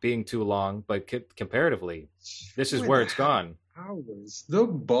Robin being too long, but comparatively, this is where it's gone. Hours. The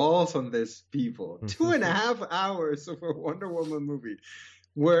balls on this, people. 2.5 hours of a Wonder Woman movie.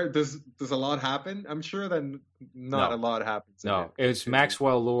 Where does a lot happen? I'm sure that not a lot happens. No, it's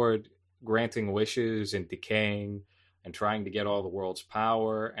Maxwell Lord granting wishes and decaying and trying to get all the world's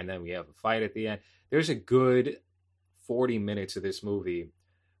power, and then we have a fight at the end. There's a good 40 minutes of this movie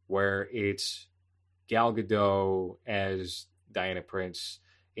where it's Gal Gadot as Diana Prince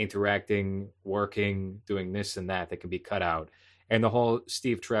interacting, working, doing this and that can be cut out. And the whole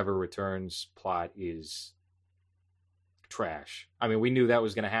Steve Trevor Returns plot is trash. I mean, we knew that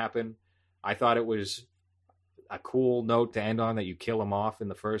was going to happen. I thought it was a cool note to end on, that you kill him off in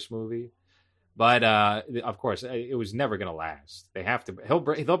the first movie. But of course, it was never going to last. They have to.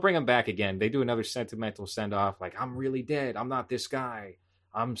 They'll bring him back again. They do another sentimental send off, like, I'm really dead. I'm not this guy.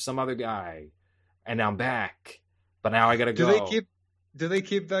 I'm some other guy, and I'm back. But now I got to go. Do they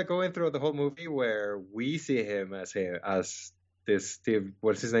keep that going throughout the whole movie, where we see him as this Steve?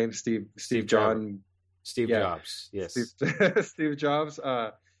 What's his name? Steve Jobs. Yes. Steve Jobs.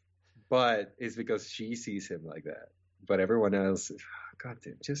 But it's because she sees him like that. But everyone else, God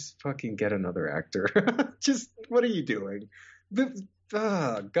damn, just fucking get another actor. Just, what are you doing?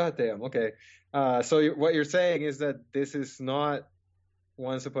 God damn. Okay. So what you're saying is that this is not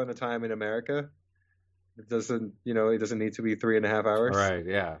Once Upon a Time in America. It doesn't need to be 3.5 hours. Right.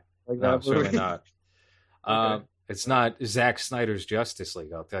 Yeah. No, certainly not. Okay. It's not Zack Snyder's Justice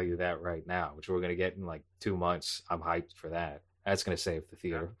League. I'll tell you that right now, which we're going to get in like 2 months. I'm hyped for that. That's going to save the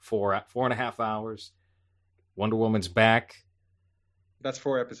theater. 4.5 hours. Wonder Woman's back. That's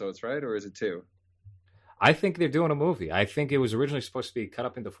 4 episodes, right? Or is it 2? I think they're doing a movie. I think it was originally supposed to be cut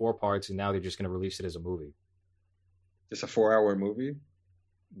up into 4 parts, and now they're just going to release it as a movie. Just a 4-hour movie?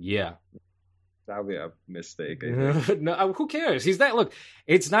 Yeah. That would be a mistake. No, who cares? Look,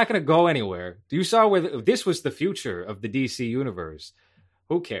 it's not going to go anywhere. You saw where this was the future of the DC universe.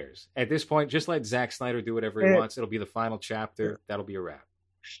 Who cares? At this point, just let Zack Snyder do whatever he wants. It'll be the final chapter. That'll be a wrap.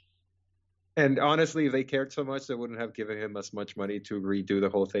 And honestly, if they cared so much, they wouldn't have given him as much money to redo the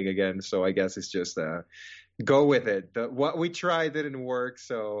whole thing again. So I guess it's just go with it. What we tried didn't work,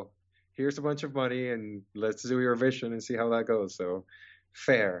 so here's a bunch of money, and let's do your vision and see how that goes. So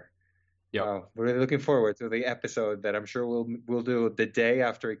fair. Yeah, we're really looking forward to the episode that I'm sure we'll do the day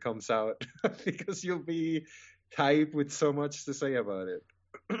after it comes out, because you'll be hyped with so much to say about it.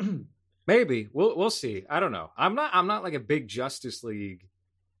 Maybe we'll see. I don't know. I'm not like a big Justice League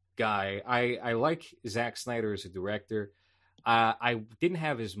guy. I like Zack Snyder as a director. I didn't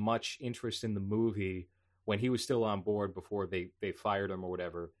have as much interest in the movie when he was still on board before they fired him or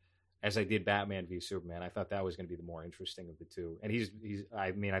whatever, as I did Batman v Superman. I thought that was going to be the more interesting of the two. And he's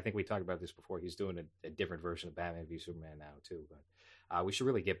I think we talked about this before. He's doing a different version of Batman v Superman now too. But we should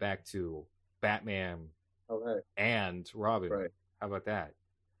really get back to Batman and Robin. Right. How about that?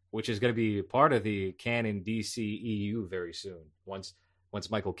 Which is going to be part of the canon DC EU very soon. Once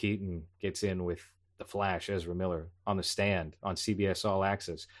Michael Keaton gets in with the Flash, Ezra Miller, on the stand on CBS All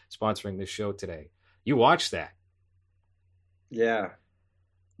Access, sponsoring this show today. You watch that. Yeah.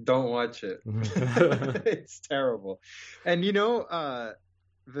 Don't watch it. It's terrible. And the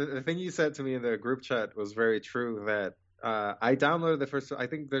thing you said to me in the group chat was very true, that I downloaded the first, I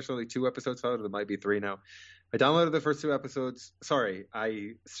think there's only 2 episodes out, there might be 3 now. I downloaded the first 2 episodes. Sorry,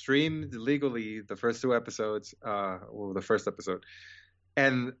 I streamed legally the first 2 episodes, the first episode.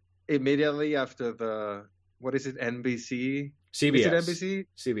 And immediately after what is it, NBC? CBS. Is it NBC?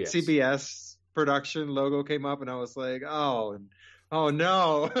 CBS. CBS production logo came up, and I was like, oh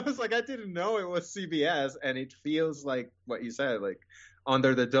no. I was like, I didn't know it was CBS, and it feels like what you said, like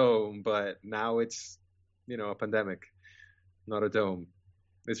under the dome, but now it's, a pandemic, not a dome.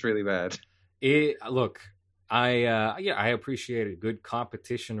 It's really bad. Look, I appreciate a good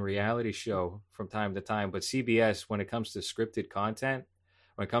competition reality show from time to time, but CBS, when it comes to scripted content,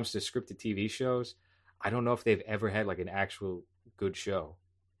 when it comes to scripted TV shows, I don't know if they've ever had like an actual good show.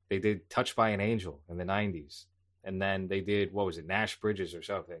 They did Touched by an Angel in the 90s. And then they did, what was it, Nash Bridges or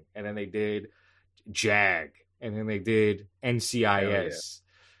something. And then they did JAG. And then they did NCIS.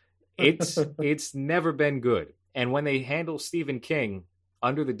 Oh, yeah. It's never been good. And when they handle Stephen King,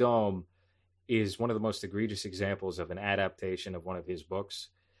 Under the Dome is one of the most egregious examples of an adaptation of one of his books.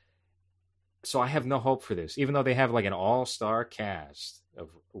 So I have no hope for this, even though they have like an all-star cast of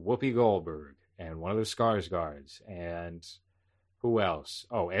Whoopi Goldberg and one of the Skarsgårds and who else?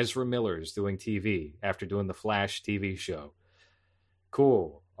 Oh, Ezra Miller is doing TV after doing the Flash TV show.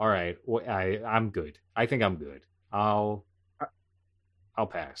 Cool. All right. Well, I'm good. I think I'm good. I'll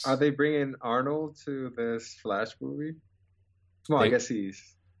pass. Are they bringing Arnold to this Flash movie? Well, I guess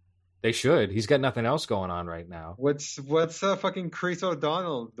they should. He's got nothing else going on right now. What's fucking Chris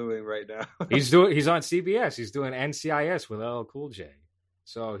O'Donnell doing right now? He's on CBS. He's doing NCIS with LL Cool J.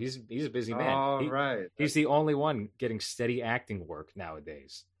 So he's a busy man. Oh, right. He's the only one getting steady acting work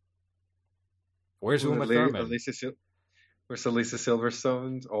nowadays. Where's Uma Thurman? Where's Alicia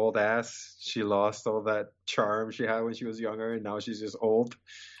Silverstone's old ass? She lost all that charm she had when she was younger, and now she's just old.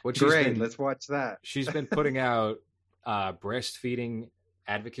 Great, let's watch that. She's been putting out breastfeeding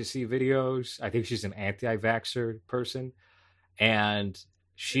advocacy videos. I think she's an anti-vaxxer person, and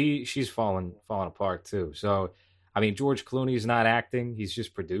she's fallen apart too. So. I mean, George Clooney's not acting; he's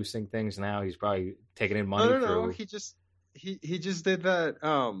just producing things now. He's probably taking in money. No. He just did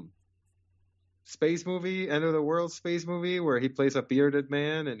that space movie, End of the World space movie, where he plays a bearded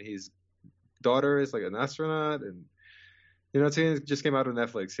man, and his daughter is like an astronaut, and it just came out on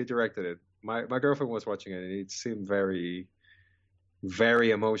Netflix. He directed it. My girlfriend was watching it, and it seemed very,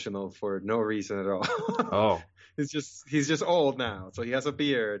 very emotional for no reason at all. Oh. He's just old now, so he has a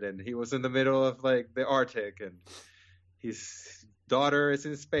beard, and he was in the middle of like the Arctic, and his daughter is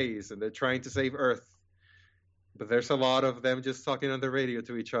in space, and they're trying to save Earth, but there's a lot of them just talking on the radio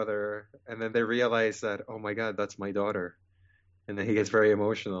to each other, and then they realize that, oh my god, that's my daughter, and then he gets very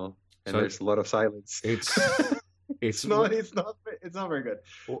emotional, and there's a lot of silence. It's not very good.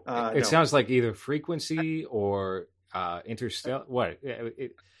 It sounds like either Frequency or Interstellar. What?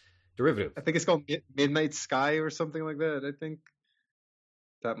 Derivative. I think it's called Midnight Sky or something like that. I think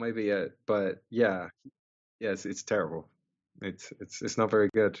that might be it. But yes, it's terrible. It's not very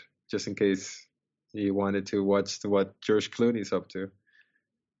good. Just in case you wanted to watch what George Clooney's up to.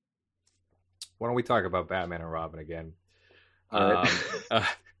 Why don't we talk about Batman and Robin again? All right.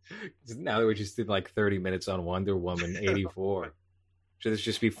 Now that we just did like 30 minutes on Wonder Woman 84. Should this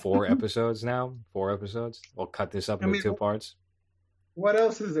just be 4 episodes now? 4 episodes? We'll cut this up into 2 parts. What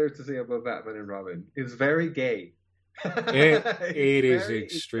else is there to say about Batman and Robin? It's very gay. It is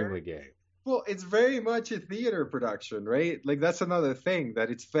extremely gay. Well, it's very much a theater production, right? Like, that's another thing, that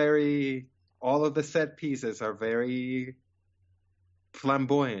it's all of the set pieces are very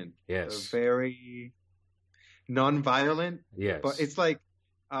flamboyant. Yes. Very non-violent. Yes. But it's like,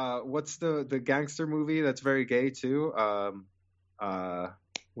 what's the gangster movie that's very gay too?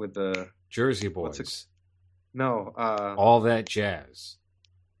 With the Jersey Boys. No. All That Jazz.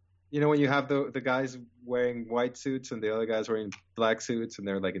 When you have the guys wearing white suits and the other guys wearing black suits, and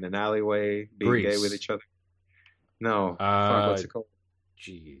they're like in an alleyway being gay with each other. No. What's it called?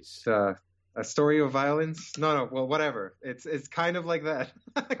 Jeez. A Story of Violence? No. Well, whatever. It's kind of like that.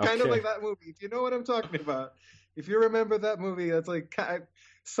 Kind of like that movie. If you know what I'm talking about. If you remember that movie, that's like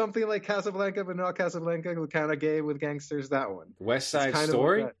something like Casablanca, but not Casablanca, kind of gay with gangsters. That one. West Side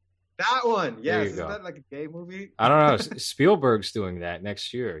Story? That one, yes. Isn't that like a gay movie? I don't know. Spielberg's doing that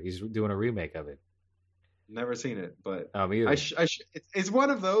next year. He's doing a remake of it. Never seen it, but it's one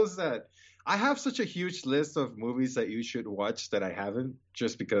of those that I have such a huge list of movies that you should watch that I haven't,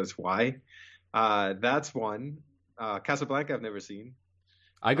 just because why? That's one. Casablanca I've never seen.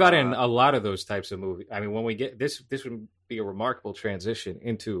 I got in a lot of those types of movies. I mean, when we get this would be a remarkable transition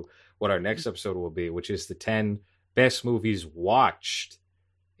into what our next episode will be, which is the 10 best movies watched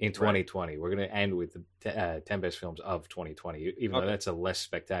in 2020. Right. We're going to end with the 10 best films of 2020, even though that's a less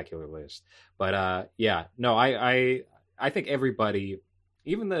spectacular list. But I think everybody,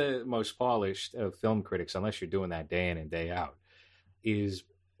 even the most polished of film critics, unless you're doing that day in and day out, is,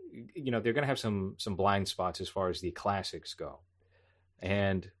 they're going to have some blind spots as far as the classics go.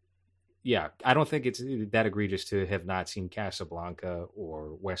 And yeah, I don't think it's that egregious to have not seen Casablanca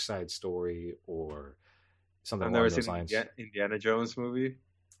or West Side Story or something I've along never those seen lines. Indiana Jones movie.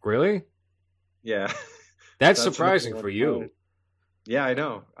 Really? Yeah. That's surprising for you. Yeah, I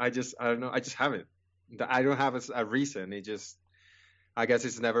know. I don't know. I just haven't. I don't have a reason. I guess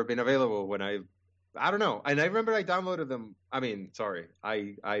it's never been available when I don't know. And I remember I downloaded them. I mean, sorry.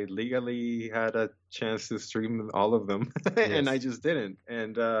 I legally had a chance to stream all of them and I just didn't.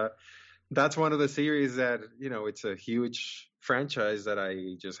 And that's one of the series that, it's a huge franchise that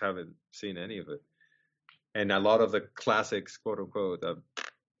I just haven't seen any of it. And a lot of the classics, quote unquote,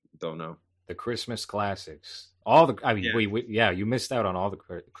 don't know. The Christmas classics. You missed out on all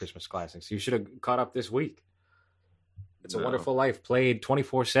the Christmas classics. You should have caught up this week. It's a Wonderful Life played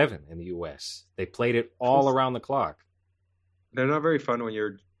 24/7 in the U.S. They played it all around the clock. They're not very fun when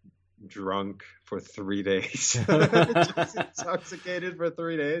you're drunk for 3 days. Just intoxicated for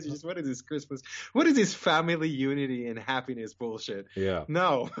 3 days. What is this Christmas? What is this family unity and happiness bullshit? Yeah.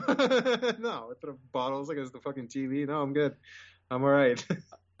 No. No. I put bottles against the fucking TV. No, I'm good. I'm all right.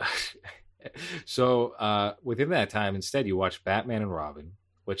 So within that time, instead, you watch Batman and Robin,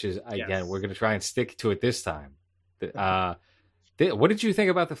 which is, again, we're going to try and stick to it this time. What did you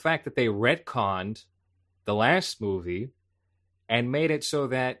think about the fact that they retconned the last movie and made it so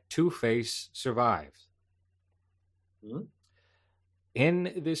that Two-Face survived? Mm-hmm.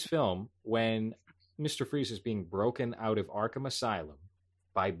 In this film, when Mr. Freeze is being broken out of Arkham Asylum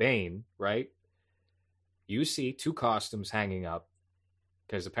by Bane, right? You see two costumes hanging up,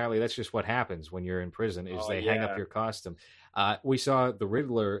 because apparently that's just what happens when you're in prison, is they hang up your costume. We saw the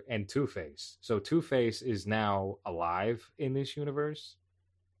Riddler and Two-Face. So Two-Face is now alive in this universe.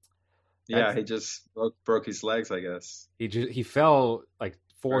 Yeah, he just broke his legs, I guess. He fell like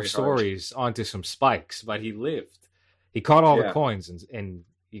 4 stories onto some spikes, but he lived. He caught all the coins and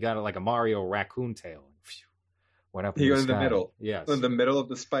he got like a Mario raccoon tail. Went up in the sky. In the middle. Yes. In the middle of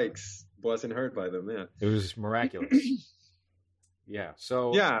the spikes. Wasn't hurt by them, yeah. It was miraculous. Yeah,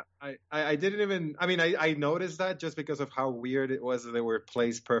 so... Yeah, I didn't even... I mean, I noticed that just because of how weird it was that they were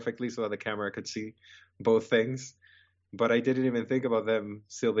placed perfectly so that the camera could see both things. But I didn't even think about them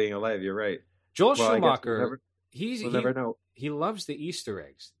still being alive, you're right. Joel Schumacher, we'll never know. He loves the Easter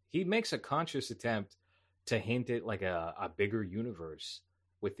eggs. He makes a conscious attempt to hint at like a bigger universe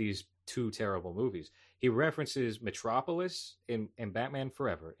with these 2 terrible movies. He references Metropolis in Batman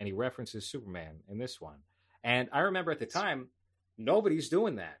Forever, and he references Superman in this one. And I remember at the time... Nobody's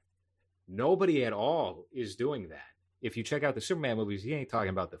doing that. Nobody at all is doing that. If you check out the Superman movies, he ain't talking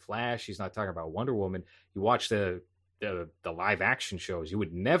about the Flash. He's not talking about Wonder Woman. You watch the live action shows, you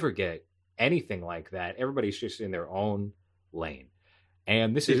would never get anything like that. Everybody's just in their own lane.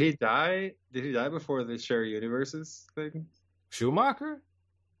 And this Did he die? Did he die before the Share Universes thing? Schumacher?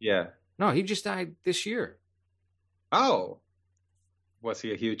 Yeah. No, he just died this year. Oh. Was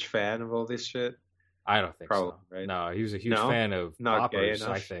he a huge fan of all this shit? I don't think so. Right? No, he was a huge fan of poppers,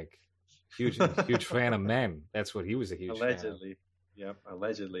 I think. Huge fan of men. That's what he was a huge fan of. Allegedly. Yep,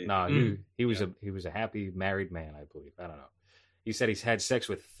 allegedly. No, he was a happy married man, I believe. I don't know. He said he's had sex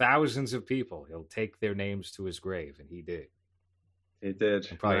with thousands of people. He'll take their names to his grave, and he did. He did.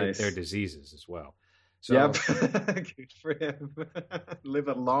 And probably their diseases as well. So, yep. Good for him. Live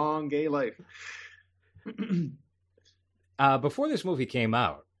a long gay life. Before this movie came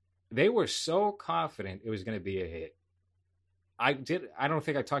out, they were so confident it was going to be a hit. I don't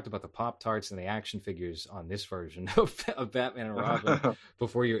think I talked about the Pop-Tarts and the action figures on this version of Batman and Robin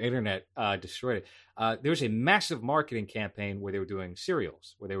before your internet destroyed it. There was a massive marketing campaign where they were doing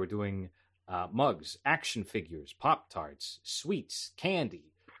cereals, where they were doing mugs, action figures, Pop-Tarts, sweets,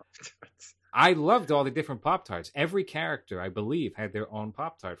 candy. I loved all the different Pop-Tarts. Every character, I believe, had their own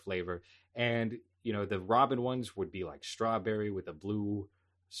Pop-Tart flavor. And, the Robin ones would be like strawberry with a blue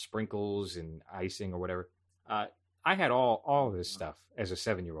sprinkles and icing or whatever. I had all this stuff as a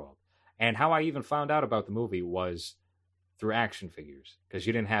 7-year-old. And how I even found out about the movie was through action figures, because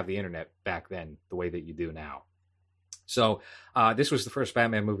you didn't have the internet back then the way that you do now. So this was the first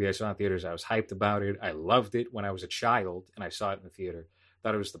Batman movie I saw in theaters. I was hyped about it. I loved it when I was a child and I saw it in the theater.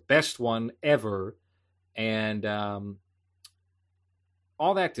 Thought it was the best one ever. And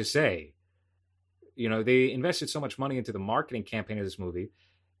all that to say, they invested so much money into the marketing campaign of this movie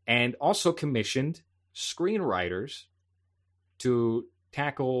and also commissioned screenwriters to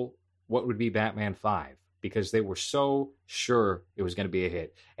tackle what would be Batman 5 because they were so sure it was going to be a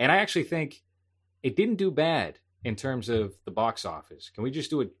hit. And I actually think it didn't do bad in terms of the box office. Can we just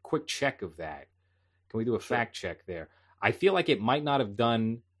do a quick check of that? Can we do a fact check there? I feel like it might not have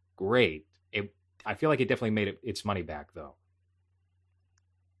done great. I feel like it definitely made its money back, though.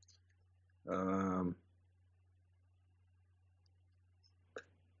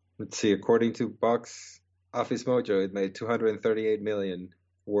 Let's see. According to Box Office Mojo, it made 238 million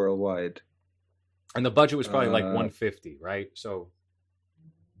worldwide. And the budget was probably like 150, right? So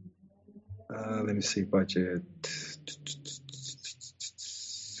let me see budget.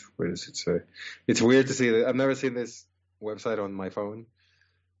 Where does it say? It's weird to see that. I've never seen this website on my phone.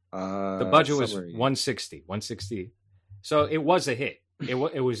 The budget was 160. So it was a hit. It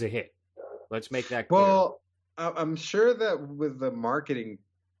was a hit. Let's make that clear. Well, I'm sure that with the marketing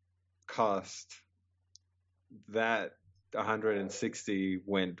cost, that 160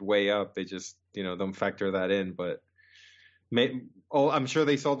 went way up. They just, don't factor that in. But I'm sure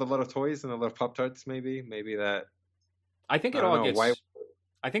they sold a lot of toys and a lot of Pop-Tarts. Maybe that. I think it all gets. Why?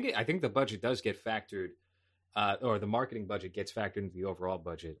 I think the budget does get factored, or the marketing budget gets factored into the overall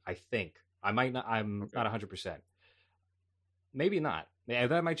budget. I think I might not. I'm not 100%. Maybe not.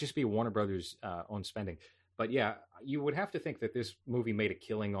 That might just be Warner Brothers' own spending. But yeah, you would have to think that this movie made a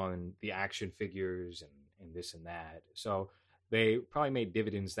killing on the action figures and this and that. So they probably made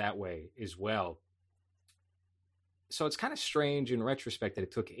dividends that way as well. So it's kind of strange in retrospect that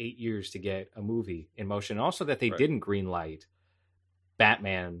it took 8 years to get a movie in motion. And also that they didn't greenlight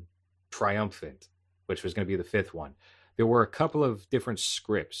Batman Triumphant, which was going to be the fifth one. There were a couple of different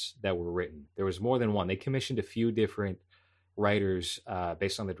scripts that were written. There was more than one. They commissioned a few different writers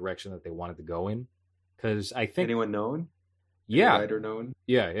based on the direction that they wanted to go in. Because I think anyone known, yeah, writer known,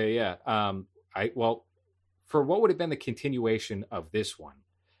 yeah. For what would have been the continuation of this one,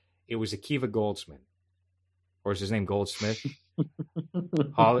 it was Akiva Goldsman, or is his name Goldsmith?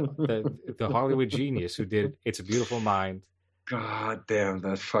 the Hollywood genius who did It's a Beautiful Mind. God damn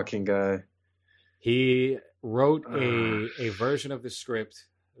that fucking guy! He wrote a version of the script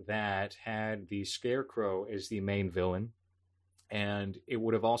that had the Scarecrow as the main villain, and it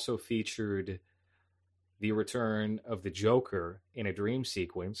would have also featured the return of the Joker in a dream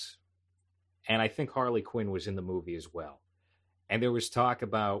sequence. And I think Harley Quinn was in the movie as well. And there was talk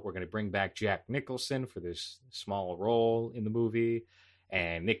about we're going to bring back Jack Nicholson for this small role in the movie.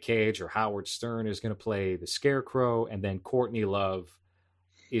 And Nick Cage or Howard Stern is going to play the Scarecrow. And then Courtney Love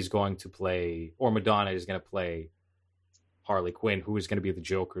is going to play, or Madonna is going to play Harley Quinn, who is going to be the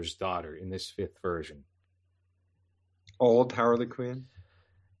Joker's daughter in this fifth version. Old Harley Quinn?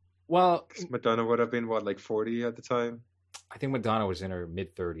 Well, Madonna would have been, what, like 40 at the time? I think Madonna was in her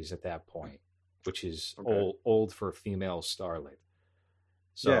mid-30s at that point, which is old for a female starlet.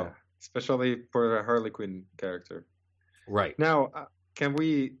 So, yeah, especially for a Harley Quinn character. Right. Now,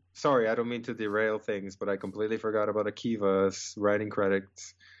 sorry, I don't mean to derail things, but I completely forgot about Akiva's writing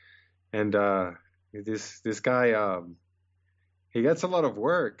credits. And this guy, he gets a lot of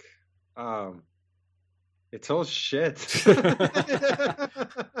work. It's all shit.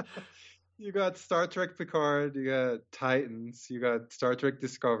 You got Star Trek Picard, you got Titans, you got Star Trek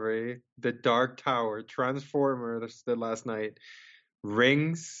Discovery, The Dark Tower, Transformer, that's the last night,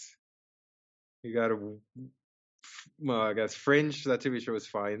 Rings, you got I guess Fringe, that TV show was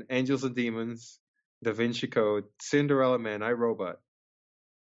fine, Angels and Demons, Da Vinci Code, Cinderella Man, I, Robot,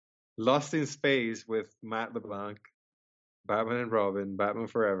 Lost in Space with Matt LeBlanc, Batman and Robin, Batman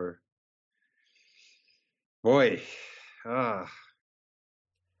Forever. Boy, Well,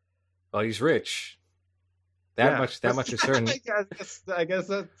 he's rich. That much is certain. I guess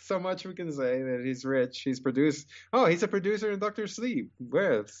that's so much we can say, that he's rich. He's a producer in Dr. Sleep.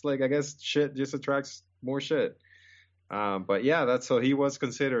 Where it's like, I guess shit just attracts more shit. But yeah, that's so he was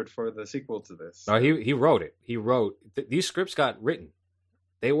considered for the sequel to this. No, he wrote it. He wrote these scripts got written.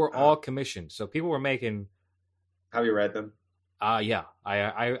 They were all commissioned, so people were making. Have you read them? Yeah,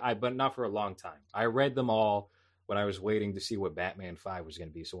 I but not for a long time. I read them all when I was waiting to see what Batman 5 was going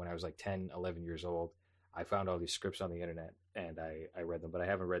to be. So when I was like 10, 11 years old, I found all these scripts on the internet and I read them, but I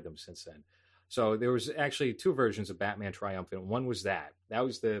haven't read them since then. So there was actually two versions of Batman Triumphant. One was that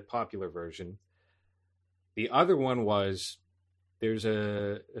was the popular version. The other one was, there's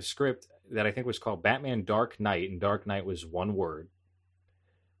a script that I think was called Batman Dark Knight, and Dark Knight was one word,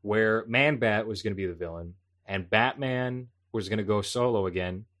 where Man-Bat was going to be the villain, and Batman was going to go solo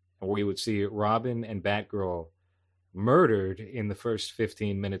again, and we would see Robin and Batgirl murdered in the first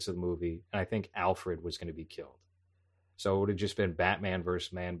 15 minutes of the movie, and I think Alfred was going to be killed. So it would have just been Batman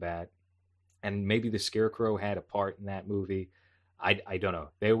versus Man-Bat, and maybe the Scarecrow had a part in that movie. I don't know.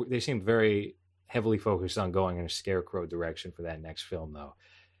 They seemed very heavily focused on going in a Scarecrow direction for that next film, though.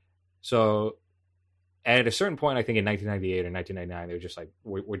 So at a certain point, I think in 1998 or 1999, they were just like,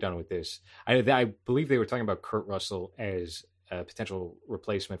 we're done with this. I believe they were talking about Kurt Russell as a potential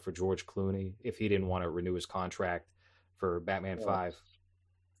replacement for George Clooney if he didn't want to renew his contract for Batman 5.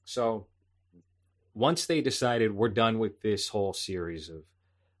 So once they decided we're done with this whole series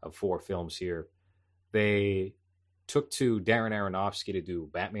of 4 films here, they took to Darren Aronofsky to do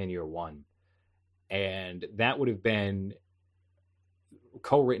Batman Year One. And that would have been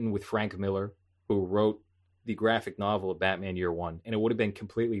co-written with Frank Miller, who wrote the graphic novel of Batman Year One. And it would have been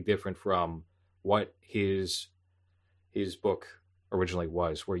completely different from what his book originally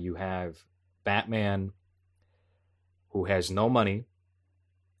was, where you have Batman who has no money.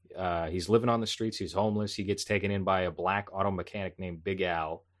 He's living on the streets. He's homeless. He gets taken in by a black auto mechanic named Big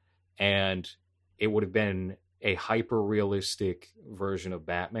Al. And it would have been a hyper-realistic version of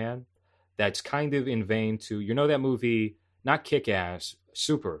Batman that's kind of in vain to, that movie, not Kick-Ass,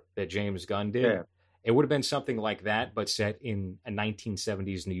 Super, that James Gunn did? Yeah. It would have been something like that, but set in a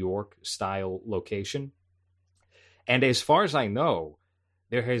 1970s New York style location. And as far as I know,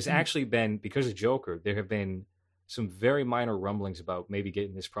 there has actually been, because of Joker, there have been some very minor rumblings about maybe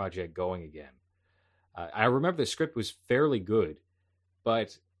getting this project going again. I remember the script was fairly good,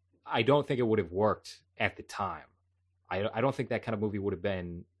 but I don't think it would have worked at the time. I don't think that kind of movie would have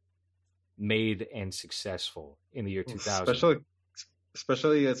been made and successful in the year 2000.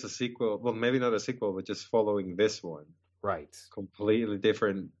 Especially as a sequel. Well, maybe not a sequel, but just following this one. Right. Completely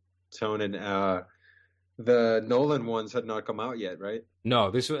different tone. And the Nolan ones had not come out yet, right?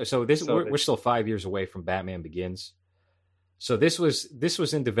 No, we're still 5 years away from Batman Begins. So this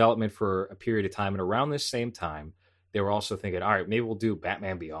was in development for a period of time, and around this same time, they were also thinking, all right, maybe we'll do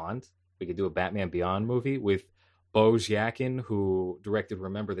Batman Beyond. We could do a Batman Beyond movie with Bose Yakin, who directed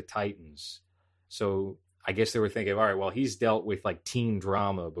Remember the Titans. So I guess they were thinking, all right, well, he's dealt with like teen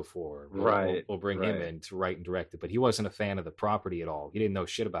drama before. We'll bring him in to write and direct it. But he wasn't a fan of the property at all. He didn't know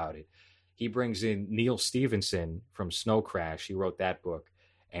shit about it. He brings in Neil Stephenson from Snow Crash. He wrote that book.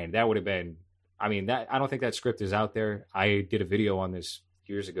 And that would have been, I don't think that script is out there. I did a video on this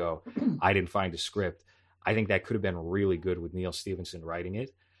years ago. I didn't find a script. I think that could have been really good with Neil Stephenson writing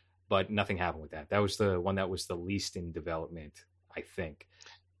it. But nothing happened with that. That was the one that was the least in development, I think.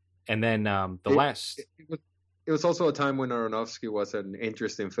 And then It was also a time when Aronofsky was an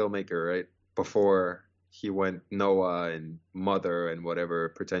interesting filmmaker, right? Before he went Noah and Mother and whatever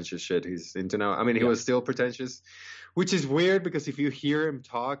pretentious shit he's into now. He was still pretentious, which is weird because if you hear him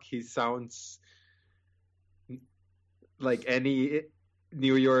talk, he sounds like any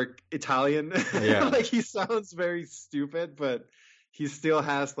New York Italian. Yeah. Like he sounds very stupid, but he still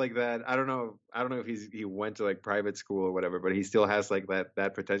has like that. I don't know if he went to like private school or whatever, but he still has like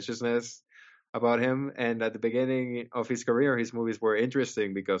that pretentiousness about him. And at the beginning of his career, his movies were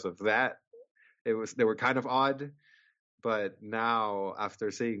interesting because of that. They were kind of odd, but now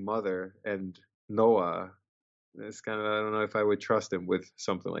after seeing Mother and Noah, it's kind of, I don't know if I would trust him with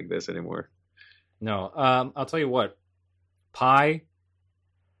something like this anymore. No, I'll tell you what, Pi,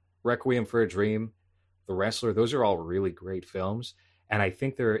 Requiem for a Dream, The Wrestler, those are all really great films. And I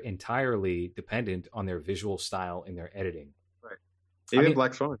think they're entirely dependent on their visual style and their editing. Right. Even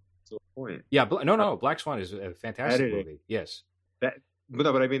Black Swan, to a point. Yeah, Black Swan is a fantastic movie. Yes. But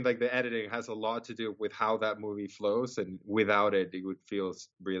like the editing has a lot to do with how that movie flows, and without it, it would feel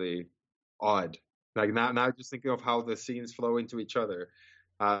really odd. Like now just thinking of how the scenes flow into each other.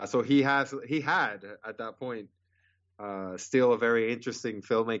 So he had at that point still a very interesting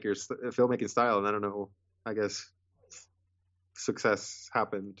filmmaking style, and I don't know. I guess success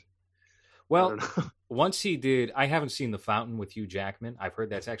happened. Well, once he did, I haven't seen The Fountain with Hugh Jackman. I've heard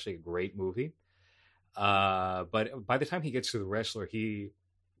that's actually a great movie. But by the time he gets to The Wrestler, he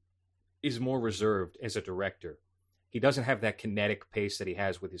is more reserved as a director. He doesn't have that kinetic pace that he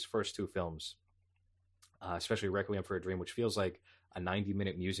has with his first 2 films, especially Requiem for a Dream, which feels like a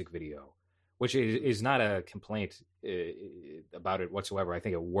 90-minute music video, which is not a complaint about it whatsoever. I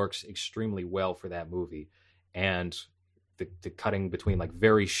think it works extremely well for that movie. And the cutting between like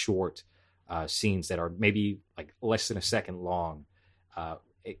very short scenes that are maybe like less than a second long,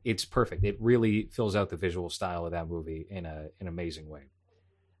 it's perfect. It really fills out the visual style of that movie in an amazing way.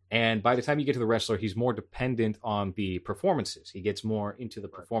 And by the time you get to The Wrestler, he's more dependent on the performances. He gets more into the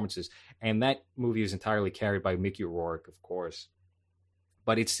performances. And that movie is entirely carried by Mickey Rourke, of course.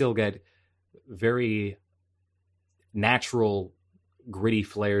 But it still got very natural, gritty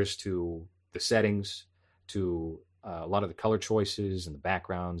flares to the settings, to a lot of the color choices and the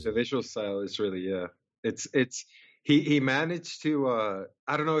backgrounds. The visual style is really, it's he managed to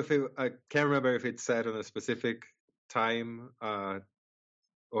I don't know if I can't remember if it's set on a specific time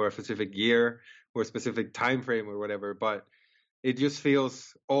or a specific year or a specific time frame or whatever, but it just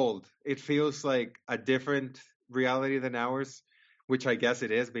feels old. It feels like a different reality than ours, which I guess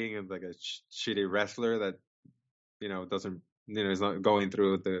it is, being like a shitty wrestler that doesn't is not going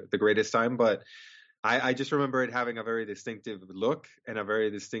through the greatest time, but I just remember it having a very distinctive look and a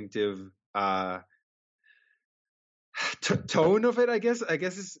very distinctive tone of it. I guess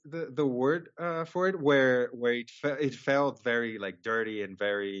is the word for it, where it felt very like dirty and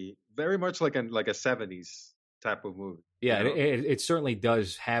very much like a 70s type of movie. Yeah, it certainly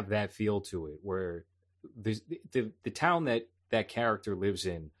does have that feel to it, where the town that character lives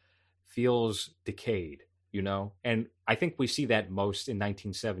in feels decayed, and I think we see that most in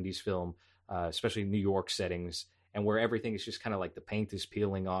 1970s film, especially New York settings, and where everything is just kind of like the paint is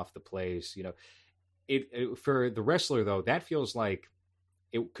peeling off the place. It for the wrestler though, that feels like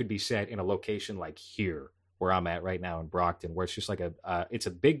it could be set in a location like here where I'm at right now in Brockton, where it's just like it's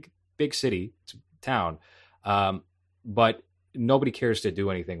a big city, it's a town, but nobody cares to do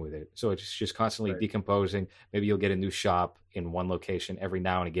anything with it. So it's just constantly decomposing. Maybe you'll get a new shop in one location every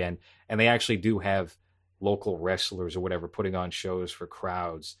now and again, and they actually do have local wrestlers or whatever putting on shows for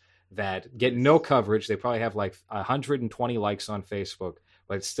crowds that get no coverage. They probably have like 120 likes on Facebook,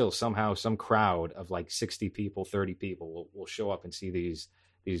 but still somehow some crowd of like 60 people, 30 people will show up and see these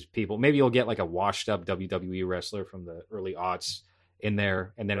people. Maybe you'll get like a washed up WWE wrestler from the early aughts in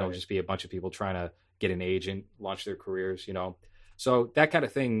there, and then it'll just be a bunch of people trying to get an agent, launch their careers, So that kind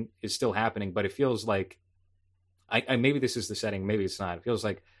of thing is still happening, but it feels like I maybe this is the setting, maybe it's not. It feels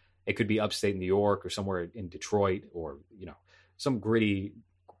like it could be upstate New York or somewhere in Detroit or, some gritty,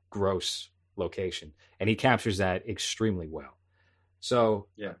 gross location. And he captures that extremely well. So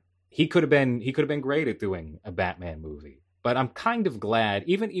yeah, he could have been great at doing a Batman movie. But I'm kind of glad,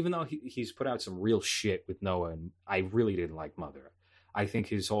 even though he's put out some real shit with Noah, and I really didn't like Mother. I think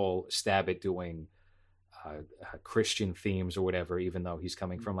his whole stab at doing Christian themes or whatever, even though he's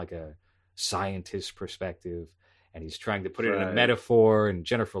coming from like a scientist perspective, and he's trying to put it in a metaphor, and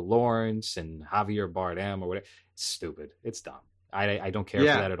Jennifer Lawrence and Javier Bardem or whatever, it's stupid. It's dumb. I don't care for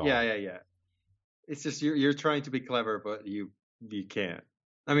that at all. Yeah. It's just you're trying to be clever, but you can't.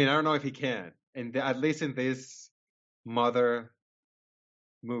 I mean, I don't know if he can. And at least in this Mother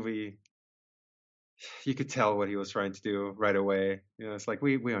movie, you could tell what he was trying to do right away. It's like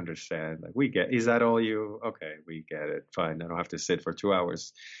we understand. Like we get. Is that all you? Okay, we get it. Fine. I don't have to sit for 2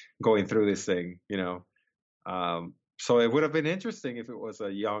 hours going through this thing. So it would have been interesting if it was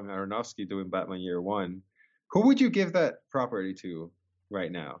a young Aronofsky doing Batman Year One. Who would you give that property to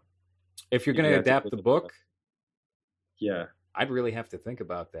right now? If you're going to adapt the book, yeah, I'd really have to think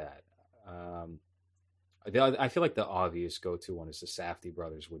about that. I feel like the obvious go-to one is the Safdie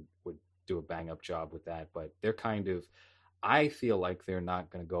brothers would do a bang-up job with that, but they're I feel like they're not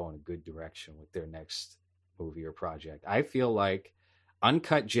going to go in a good direction with their next movie or project. I feel like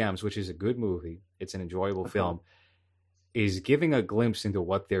Uncut Gems, which is a good movie, it's an enjoyable film, is giving a glimpse into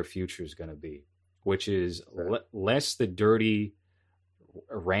what their future is going to be, which is less the dirty,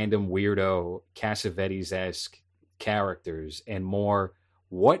 random weirdo Cassavetes-esque characters and more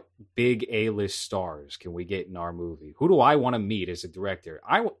what big A-list stars can we get in our movie? Who do I want to meet as a director?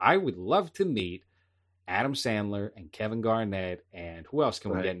 I would love to meet Adam Sandler and Kevin Garnett, and who else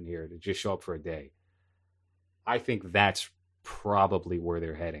can we get in here to just show up for a day? I think that's probably where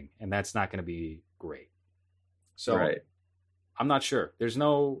they're heading, and that's not going to be great. So I'm not sure. There's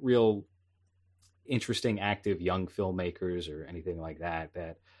no real interesting, active young filmmakers or anything like that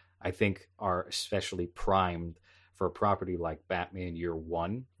I think are especially primed for a property like Batman Year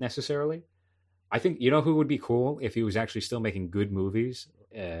One necessarily. I think, who would be cool if he was actually still making good movies,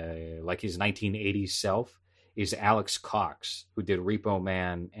 like his 1980s self, is Alex Cox, who did Repo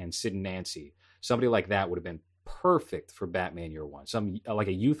Man and Sid and Nancy. Somebody like that would have been perfect for Batman Year One. Like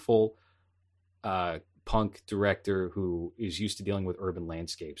a youthful punk director who is used to dealing with urban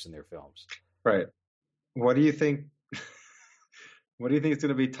landscapes in their films. Right. What do you think? What do you think is going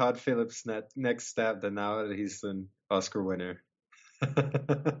to be Todd Phillips' next step? Then now that he's an Oscar winner.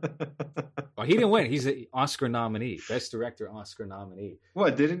 Well, he didn't win. He's an Oscar nominee, Best Director Oscar nominee.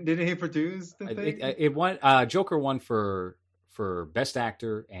 What didn't he produce the thing? It won. Joker won for Best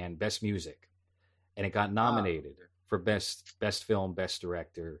Actor and Best Music, and it got nominated for Best Film, Best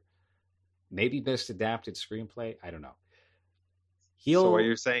Director, maybe Best Adapted Screenplay. I don't know. So what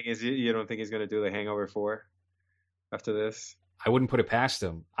you're saying is you don't think he's going to do The Hangover 4 after this? I wouldn't put it past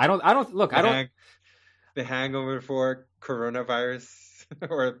him. I don't look. The Hangover 4 coronavirus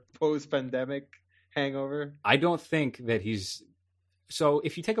or post-pandemic hangover. I don't think that he's. So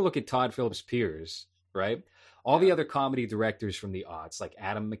if you take a look at Todd Phillips' peers, right? All the other comedy directors from the aughts, like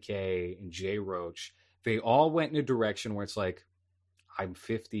Adam McKay and Jay Roach, they all went in a direction where it's like, I'm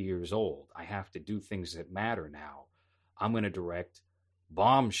 50 years old. I have to do things that matter now. I'm going to direct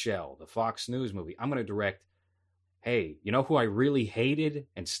Bombshell, the Fox News movie. I'm going to direct, hey, you know who I really hated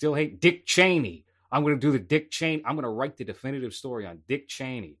and still hate? Dick Cheney. I'm going to do the Dick Cheney. I'm going to write the definitive story on Dick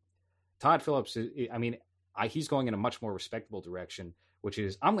Cheney. Todd Phillips, he's going in a much more respectable direction, which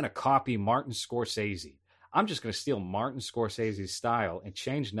is I'm going to copy Martin Scorsese. I'm just going to steal Martin Scorsese's style and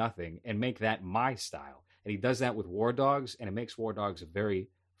change nothing and make that my style. And he does that with War Dogs, and it makes War Dogs a very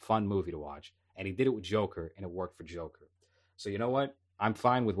fun movie to watch. And he did it with Joker, and it worked for Joker. So you know what? I'm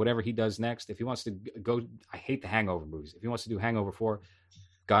fine with whatever he does next. If he wants to go, I hate the Hangover movies. If he wants to do Hangover 4,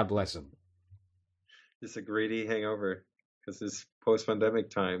 God bless him. It's a greedy hangover because it's post-pandemic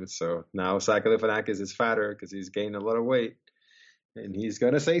time. So now Zach Galifianakis is fatter because he's gained a lot of weight. And he's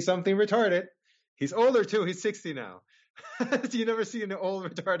going to say something retarded. He's older, too. He's 60 now. You never see an old,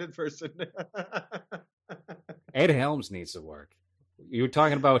 retarded person. Ed Helms needs to work. You were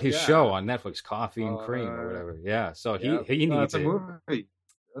talking about his show on Netflix, Coffee and Cream or whatever. Yeah, so he needs it. That's a movie.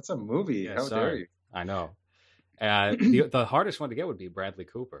 That's a movie. Yeah, How dare you? I know. The hardest one to get would be Bradley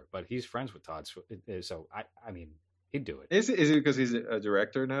Cooper, but he's friends with Todd, so I mean, he'd do it. Is it because he's a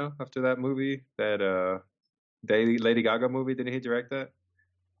director now after that movie, that Lady Gaga movie? Didn't he direct that?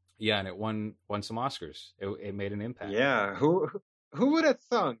 Yeah, and it won some Oscars. It made an impact. Yeah, who would have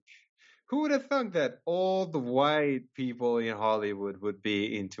thunk? Who would have thunk that all the white people in Hollywood would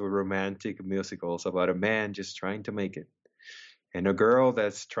be into romantic musicals about a man just trying to make it, and a girl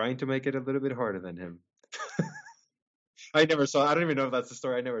that's trying to make it a little bit harder than him? I never saw. I don't even know if that's the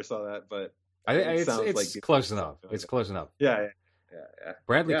story. I never saw that, but it's close enough. It's close enough. Yeah.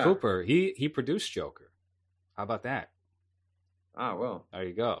 Bradley Cooper, he produced Joker. How about that? Ah, well, there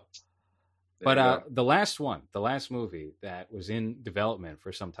you go. But the last movie that was in development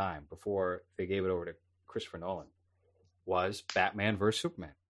for some time before they gave it over to Christopher Nolan was Batman vs.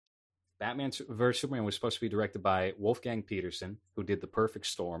 Superman. Batman vs. Superman was supposed to be directed by Wolfgang Peterson, who did The Perfect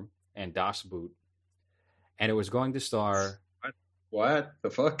Storm and Das Boot. And it was going to star... What the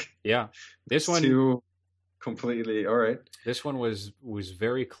fuck? Yeah. This one... Too completely... All right. This one was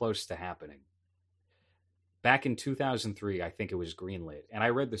very close to happening. Back in 2003, I think it was greenlit. And I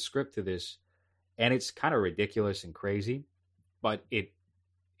read the script to this, and it's kind of ridiculous and crazy, but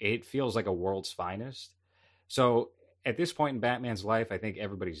it feels like a world's finest. So at this point in Batman's life, I think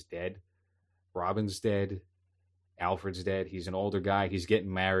everybody's dead. Robin's dead. Alfred's dead. He's an older guy. He's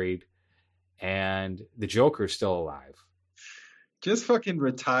getting married. And the Joker's still alive. Just fucking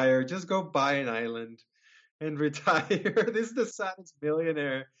retire. Just go buy an island and retire. This is the saddest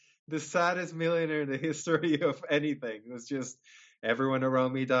millionaire in the history of anything. It was just everyone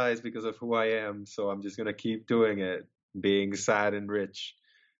around me dies because of who I am, so I'm just gonna keep doing it, being sad and rich.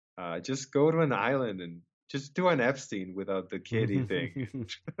 Just go to an island and just do an Epstein without the kiddie thing.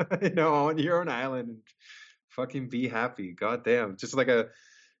 On your own island and fucking be happy. Goddamn, just like a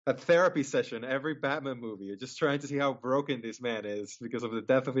therapy session. Every Batman movie, you're just trying to see how broken this man is because of the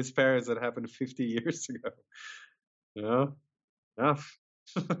death of his parents that happened 50 years ago. Enough.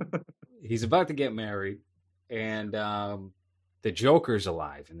 He's about to get married, and the Joker's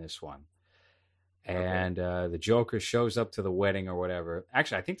alive in this one. And the Joker shows up to the wedding or whatever.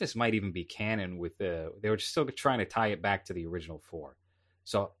 Actually, I think this might even be canon with they were still trying to tie it back to the original four.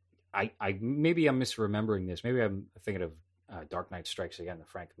 So I maybe I'm misremembering this. Maybe I'm thinking of Dark Knight Strikes Again, the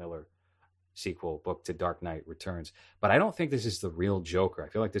Frank Miller sequel book to Dark Knight Returns. But I don't think this is the real Joker. I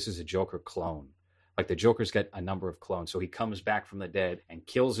feel like this is a Joker clone. Like the Joker's got a number of clones. So he comes back from the dead and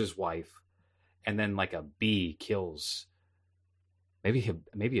kills his wife. And then like a bee kills...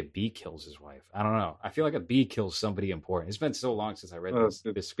 Maybe a bee kills his wife. I don't know. I feel like a bee kills somebody important. It's been so long since I read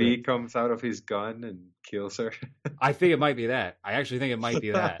this script. Bee comes out of his gun and kills her. I think it might be that. I actually think it might be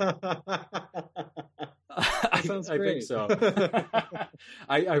that. Sounds great. I think so.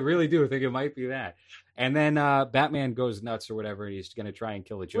 I really do think it might be that. And then Batman goes nuts or whatever, and he's going to try and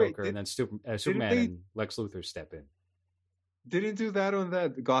kill the Joker. And then Superman and Lex Luthor step in. Didn't do that on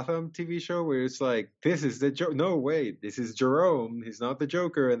that Gotham TV show where it's like, this is the Joker. No, wait, this is Jerome. He's not the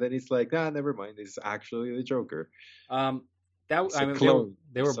Joker. And then he's like, never mind. This is actually the Joker. They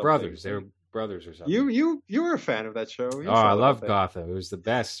were brothers. They were brothers or something. You were a fan of that show. I love Gotham. It was the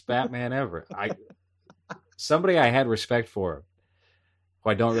best Batman ever. Somebody I had respect for,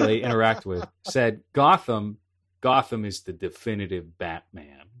 who I don't really interact with, said Gotham is the definitive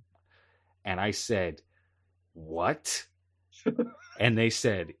Batman. And I said, what? And they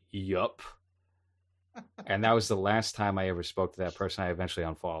said, yup. And that was the last time I ever spoke to that person. I eventually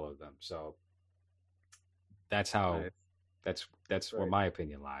unfollowed them. So that's how, that's where my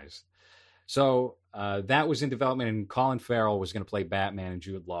opinion lies. So that was in development, and Colin Farrell was going to play Batman and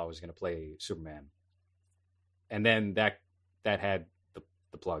Jude Law was going to play Superman. And then that had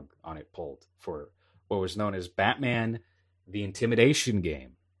the plug on it pulled for what was known as Batman: The Intimidation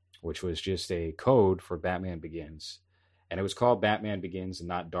Game, which was just a code for Batman Begins. And it was called Batman Begins and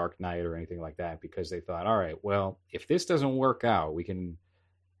not Dark Knight or anything like that, because they thought, all right, well, if this doesn't work out, we can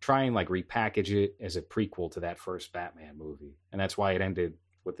try and like repackage it as a prequel to that first Batman movie. And that's why it ended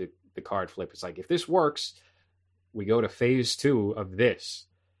with the card flip. It's like, if this works, we go to phase 2 of this.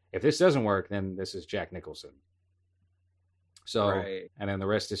 If this doesn't work, then this is Jack Nicholson. So, right. And then the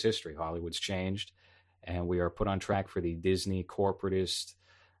rest is history. Hollywood's changed, and we are put on track for the Disney corporatist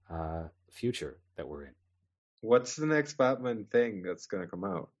future that we're in. What's the next Batman thing that's going to come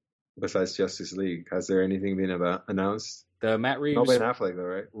out besides Justice League? Has there anything been announced? The Matt Reeves, no Ben Affleck though,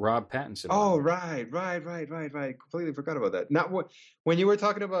 right? Rob Pattinson. Oh, right. Completely forgot about that. Not when you were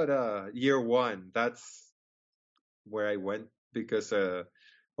talking about year one. That's where I went because of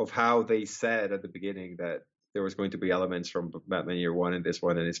how they said at the beginning that there was going to be elements from Batman Year One in this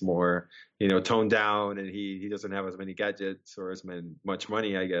one, and it's more, toned down, and he doesn't have as many gadgets or as much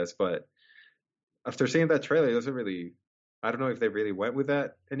money, I guess, but. After seeing that trailer, it doesn't really. I don't know if they really went with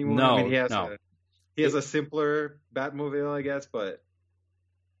that anymore. No, I mean, he has a simpler Batmobile, I guess, but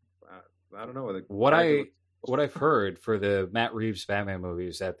I don't know. What I've heard for the Matt Reeves Batman movie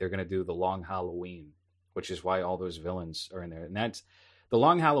is that they're going to do the Long Halloween, which is why all those villains are in there. And that's the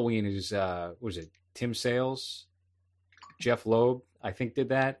Long Halloween is what was it? Tim Sales, Jeff Loeb, I think did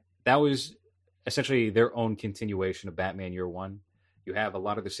that. That was essentially their own continuation of Batman Year One. You have a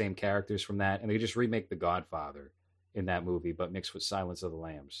lot of the same characters from that, and they just remake The Godfather in that movie, but mixed with Silence of the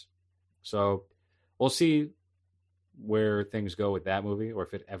Lambs. So we'll see where things go with that movie, or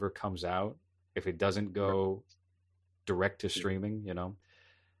if it ever comes out. If it doesn't go direct to streaming,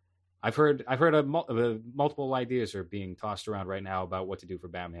 I've heard multiple ideas are being tossed around right now about what to do for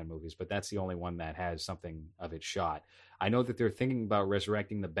Batman movies, but that's the only one that has something of its shot. I know that they're thinking about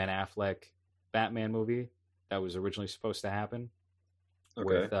resurrecting the Ben Affleck Batman movie that was originally supposed to happen. Okay.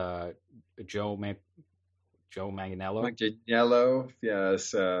 With Joe Manganiello. Manganiello,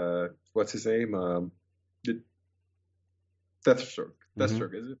 yes. What's his name? Deathstroke.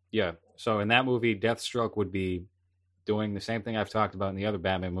 Deathstroke, is it? Yeah. So in that movie, Deathstroke would be doing the same thing I've talked about in the other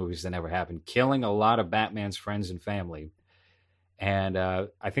Batman movies that never happened, killing a lot of Batman's friends and family. And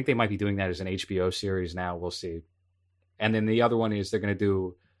I think they might be doing that as an HBO series now. We'll see. And then the other one is they're going to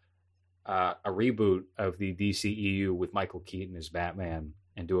do a reboot of the DCEU with Michael Keaton as Batman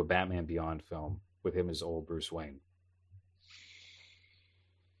and do a Batman Beyond film with him as old Bruce Wayne.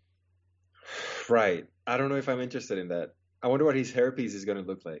 Right. I don't know if I'm interested in that. I wonder what his hairpiece is going to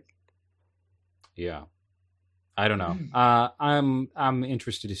look like. Yeah. I don't know. I'm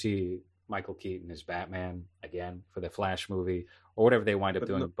interested to see Michael Keaton as Batman again for the Flash movie or whatever they wind up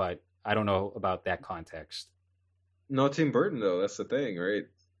doing, but I don't know about that context. No Tim Burton, though. That's the thing, right?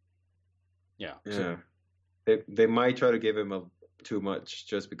 Yeah. So. They might try to give him too much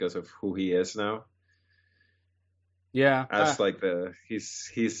just because of who he is now. Yeah. As as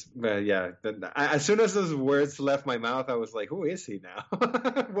soon as those words left my mouth, I was like, who is he now?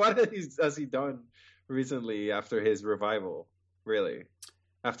 What has he done recently after his revival? Really?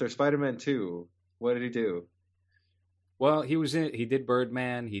 After Spider-Man 2, what did he do? Well, he did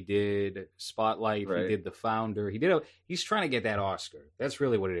Birdman, he did Spotlight, right. He did The Founder. He's trying to get that Oscar. That's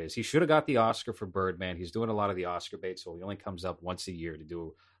really what it is. He should have got the Oscar for Birdman. He's doing a lot of the Oscar bait, so he only comes up once a year to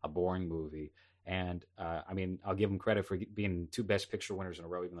do a boring movie. And, I'll give him credit for being 2 Best Picture winners in a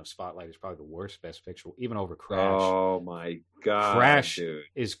row, even though Spotlight is probably the worst Best Picture, even over Crash. Oh, my God, Crash dude.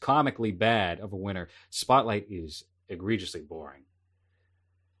 is comically bad of a winner. Spotlight is egregiously boring.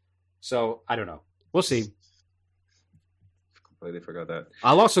 So, I don't know. We'll see. Completely forgot that.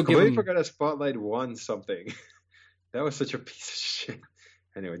 I'll also forgot that Spotlight won something. That was such a piece of shit.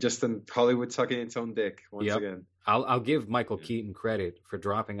 Anyway, just in Hollywood sucking its own dick once again. I'll give Michael Keaton credit for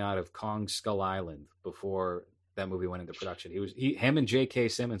dropping out of Kong Skull Island before that movie went into production. Him and J.K.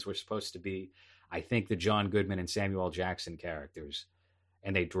 Simmons were supposed to be, I think, the John Goodman and Samuel L. Jackson characters,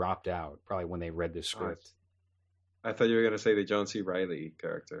 and they dropped out probably when they read the script. I thought you were going to say the John C. Reilly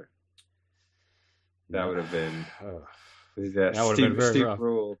character. That would have been. That would have been very rough.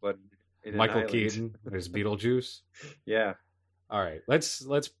 Rule, but Michael Keaton as Beetlejuice. Yeah. All right, let's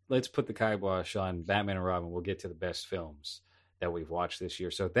put the kibosh on Batman and Robin. We'll get to the best films that we've watched this year.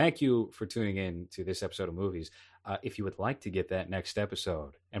 So thank you for tuning in to this episode of Movies. If you would like to get that next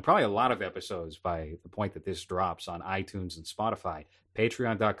episode, and probably a lot of episodes by the point that this drops on iTunes and Spotify,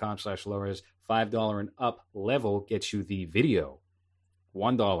 patreon.com/Lores, $5 and up level gets you the video.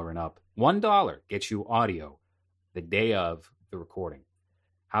 $1 and up. $1 gets you audio the day of the recording.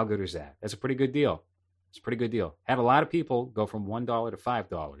 How good is that? That's a pretty good deal. It's a pretty good deal. Had a lot of people go from $1 to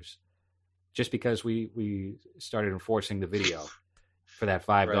 $5 just because we started enforcing the video for that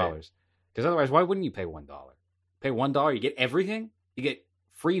 $5. Because otherwise, why wouldn't you pay $1? Pay $1, you get everything? You get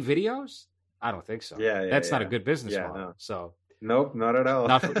free videos? I don't think so. That's not a good business model. No. So nope, not at all.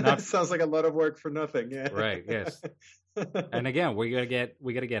 Not sounds like a lot of work for nothing. Yeah. Right. Yes. And again, we gotta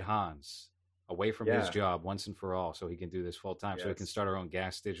get Hans away from his job once and for all, so he can do this full time, so we can start our own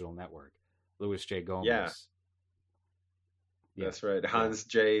gas digital network. Louis J. Gomez. Yeah. That's right. Hans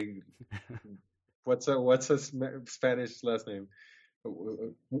J. What's a Spanish last name?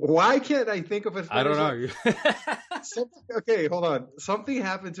 Why can't I think of it? I don't know. Okay, hold on. Something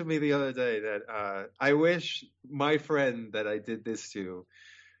happened to me the other day that I wish my friend that I did this to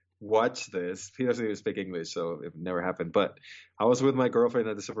watched this. He doesn't even speak English, so it never happened. But I was with my girlfriend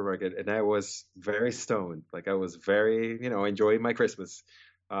at the supermarket, and I was very stoned. Like I was very, enjoying my Christmas.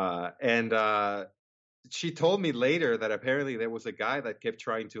 And she told me later that apparently there was a guy that kept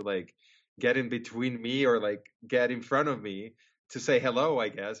trying to like get in between me or like get in front of me to say hello, I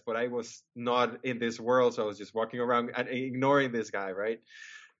guess, but I was not in this world, so I was just walking around and ignoring this guy, right?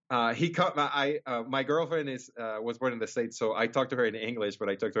 My girlfriend was born in the States, so I talked to her in English, but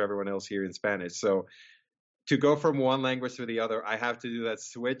I talked to everyone else here in Spanish. So to go from one language to the other, I have to do that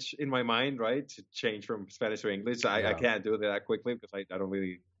switch in my mind, right? To change from Spanish to English. I can't do it that quickly because I don't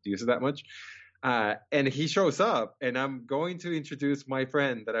really use it that much. And he shows up, and I'm going to introduce my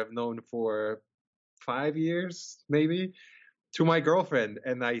friend that I've known for 5 years, maybe, to my girlfriend,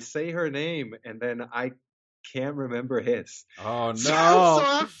 and I say her name, and then I can't remember his. Oh no! So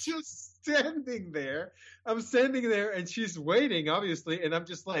I'm just standing there. And she's waiting, obviously, and I'm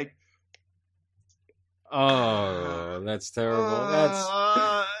just like, oh, that's terrible.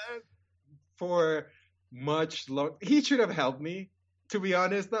 That's for much long. He should have helped me, to be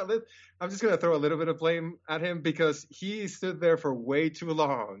honest. I'm just gonna throw a little bit of blame at him because he stood there for way too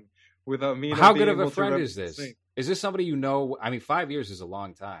long without me. How good of a friend is this? Is this somebody you know? I mean, 5 years is a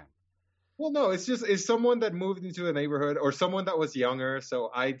long time. Well, no, it's someone that moved into a neighborhood or someone that was younger.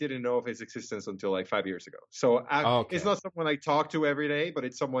 So I didn't know of his existence until like 5 years ago. So It's not someone I talk to every day, but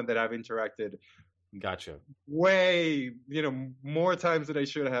it's someone that I've interacted. Gotcha. Way, more times than I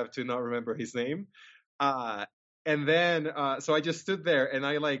should have to not remember his name. And then, so I just stood there and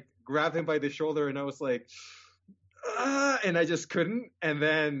I like grabbed him by the shoulder and I was like, and I just couldn't. And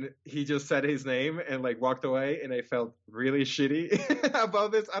then he just said his name and like walked away, and I felt really shitty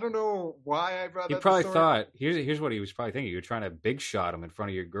about this. I don't know why I brought that. He probably thought, here's what he was probably thinking. You're trying to big shot him in front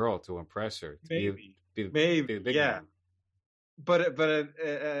of your girl to impress her. Maybe. Be the big man. But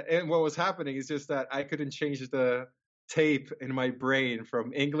and what was happening is just that I couldn't change the tape in my brain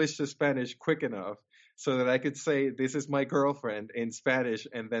from English to Spanish quick enough so that I could say, this is my girlfriend in Spanish,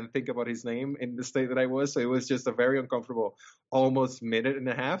 and then think about his name in the state that I was. So it was just a very uncomfortable, almost minute and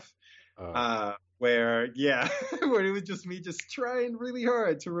a half, where it was just me just trying really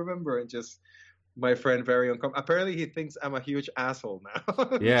hard to remember, and just my friend very uncomfortable. Apparently he thinks I'm a huge asshole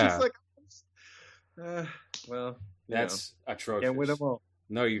now. Yeah. Just like, well, that's atrocious. Can't win them all.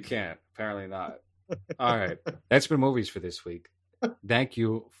 No, you can't. Apparently not. All right. That's been movies for this week. Thank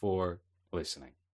you for listening.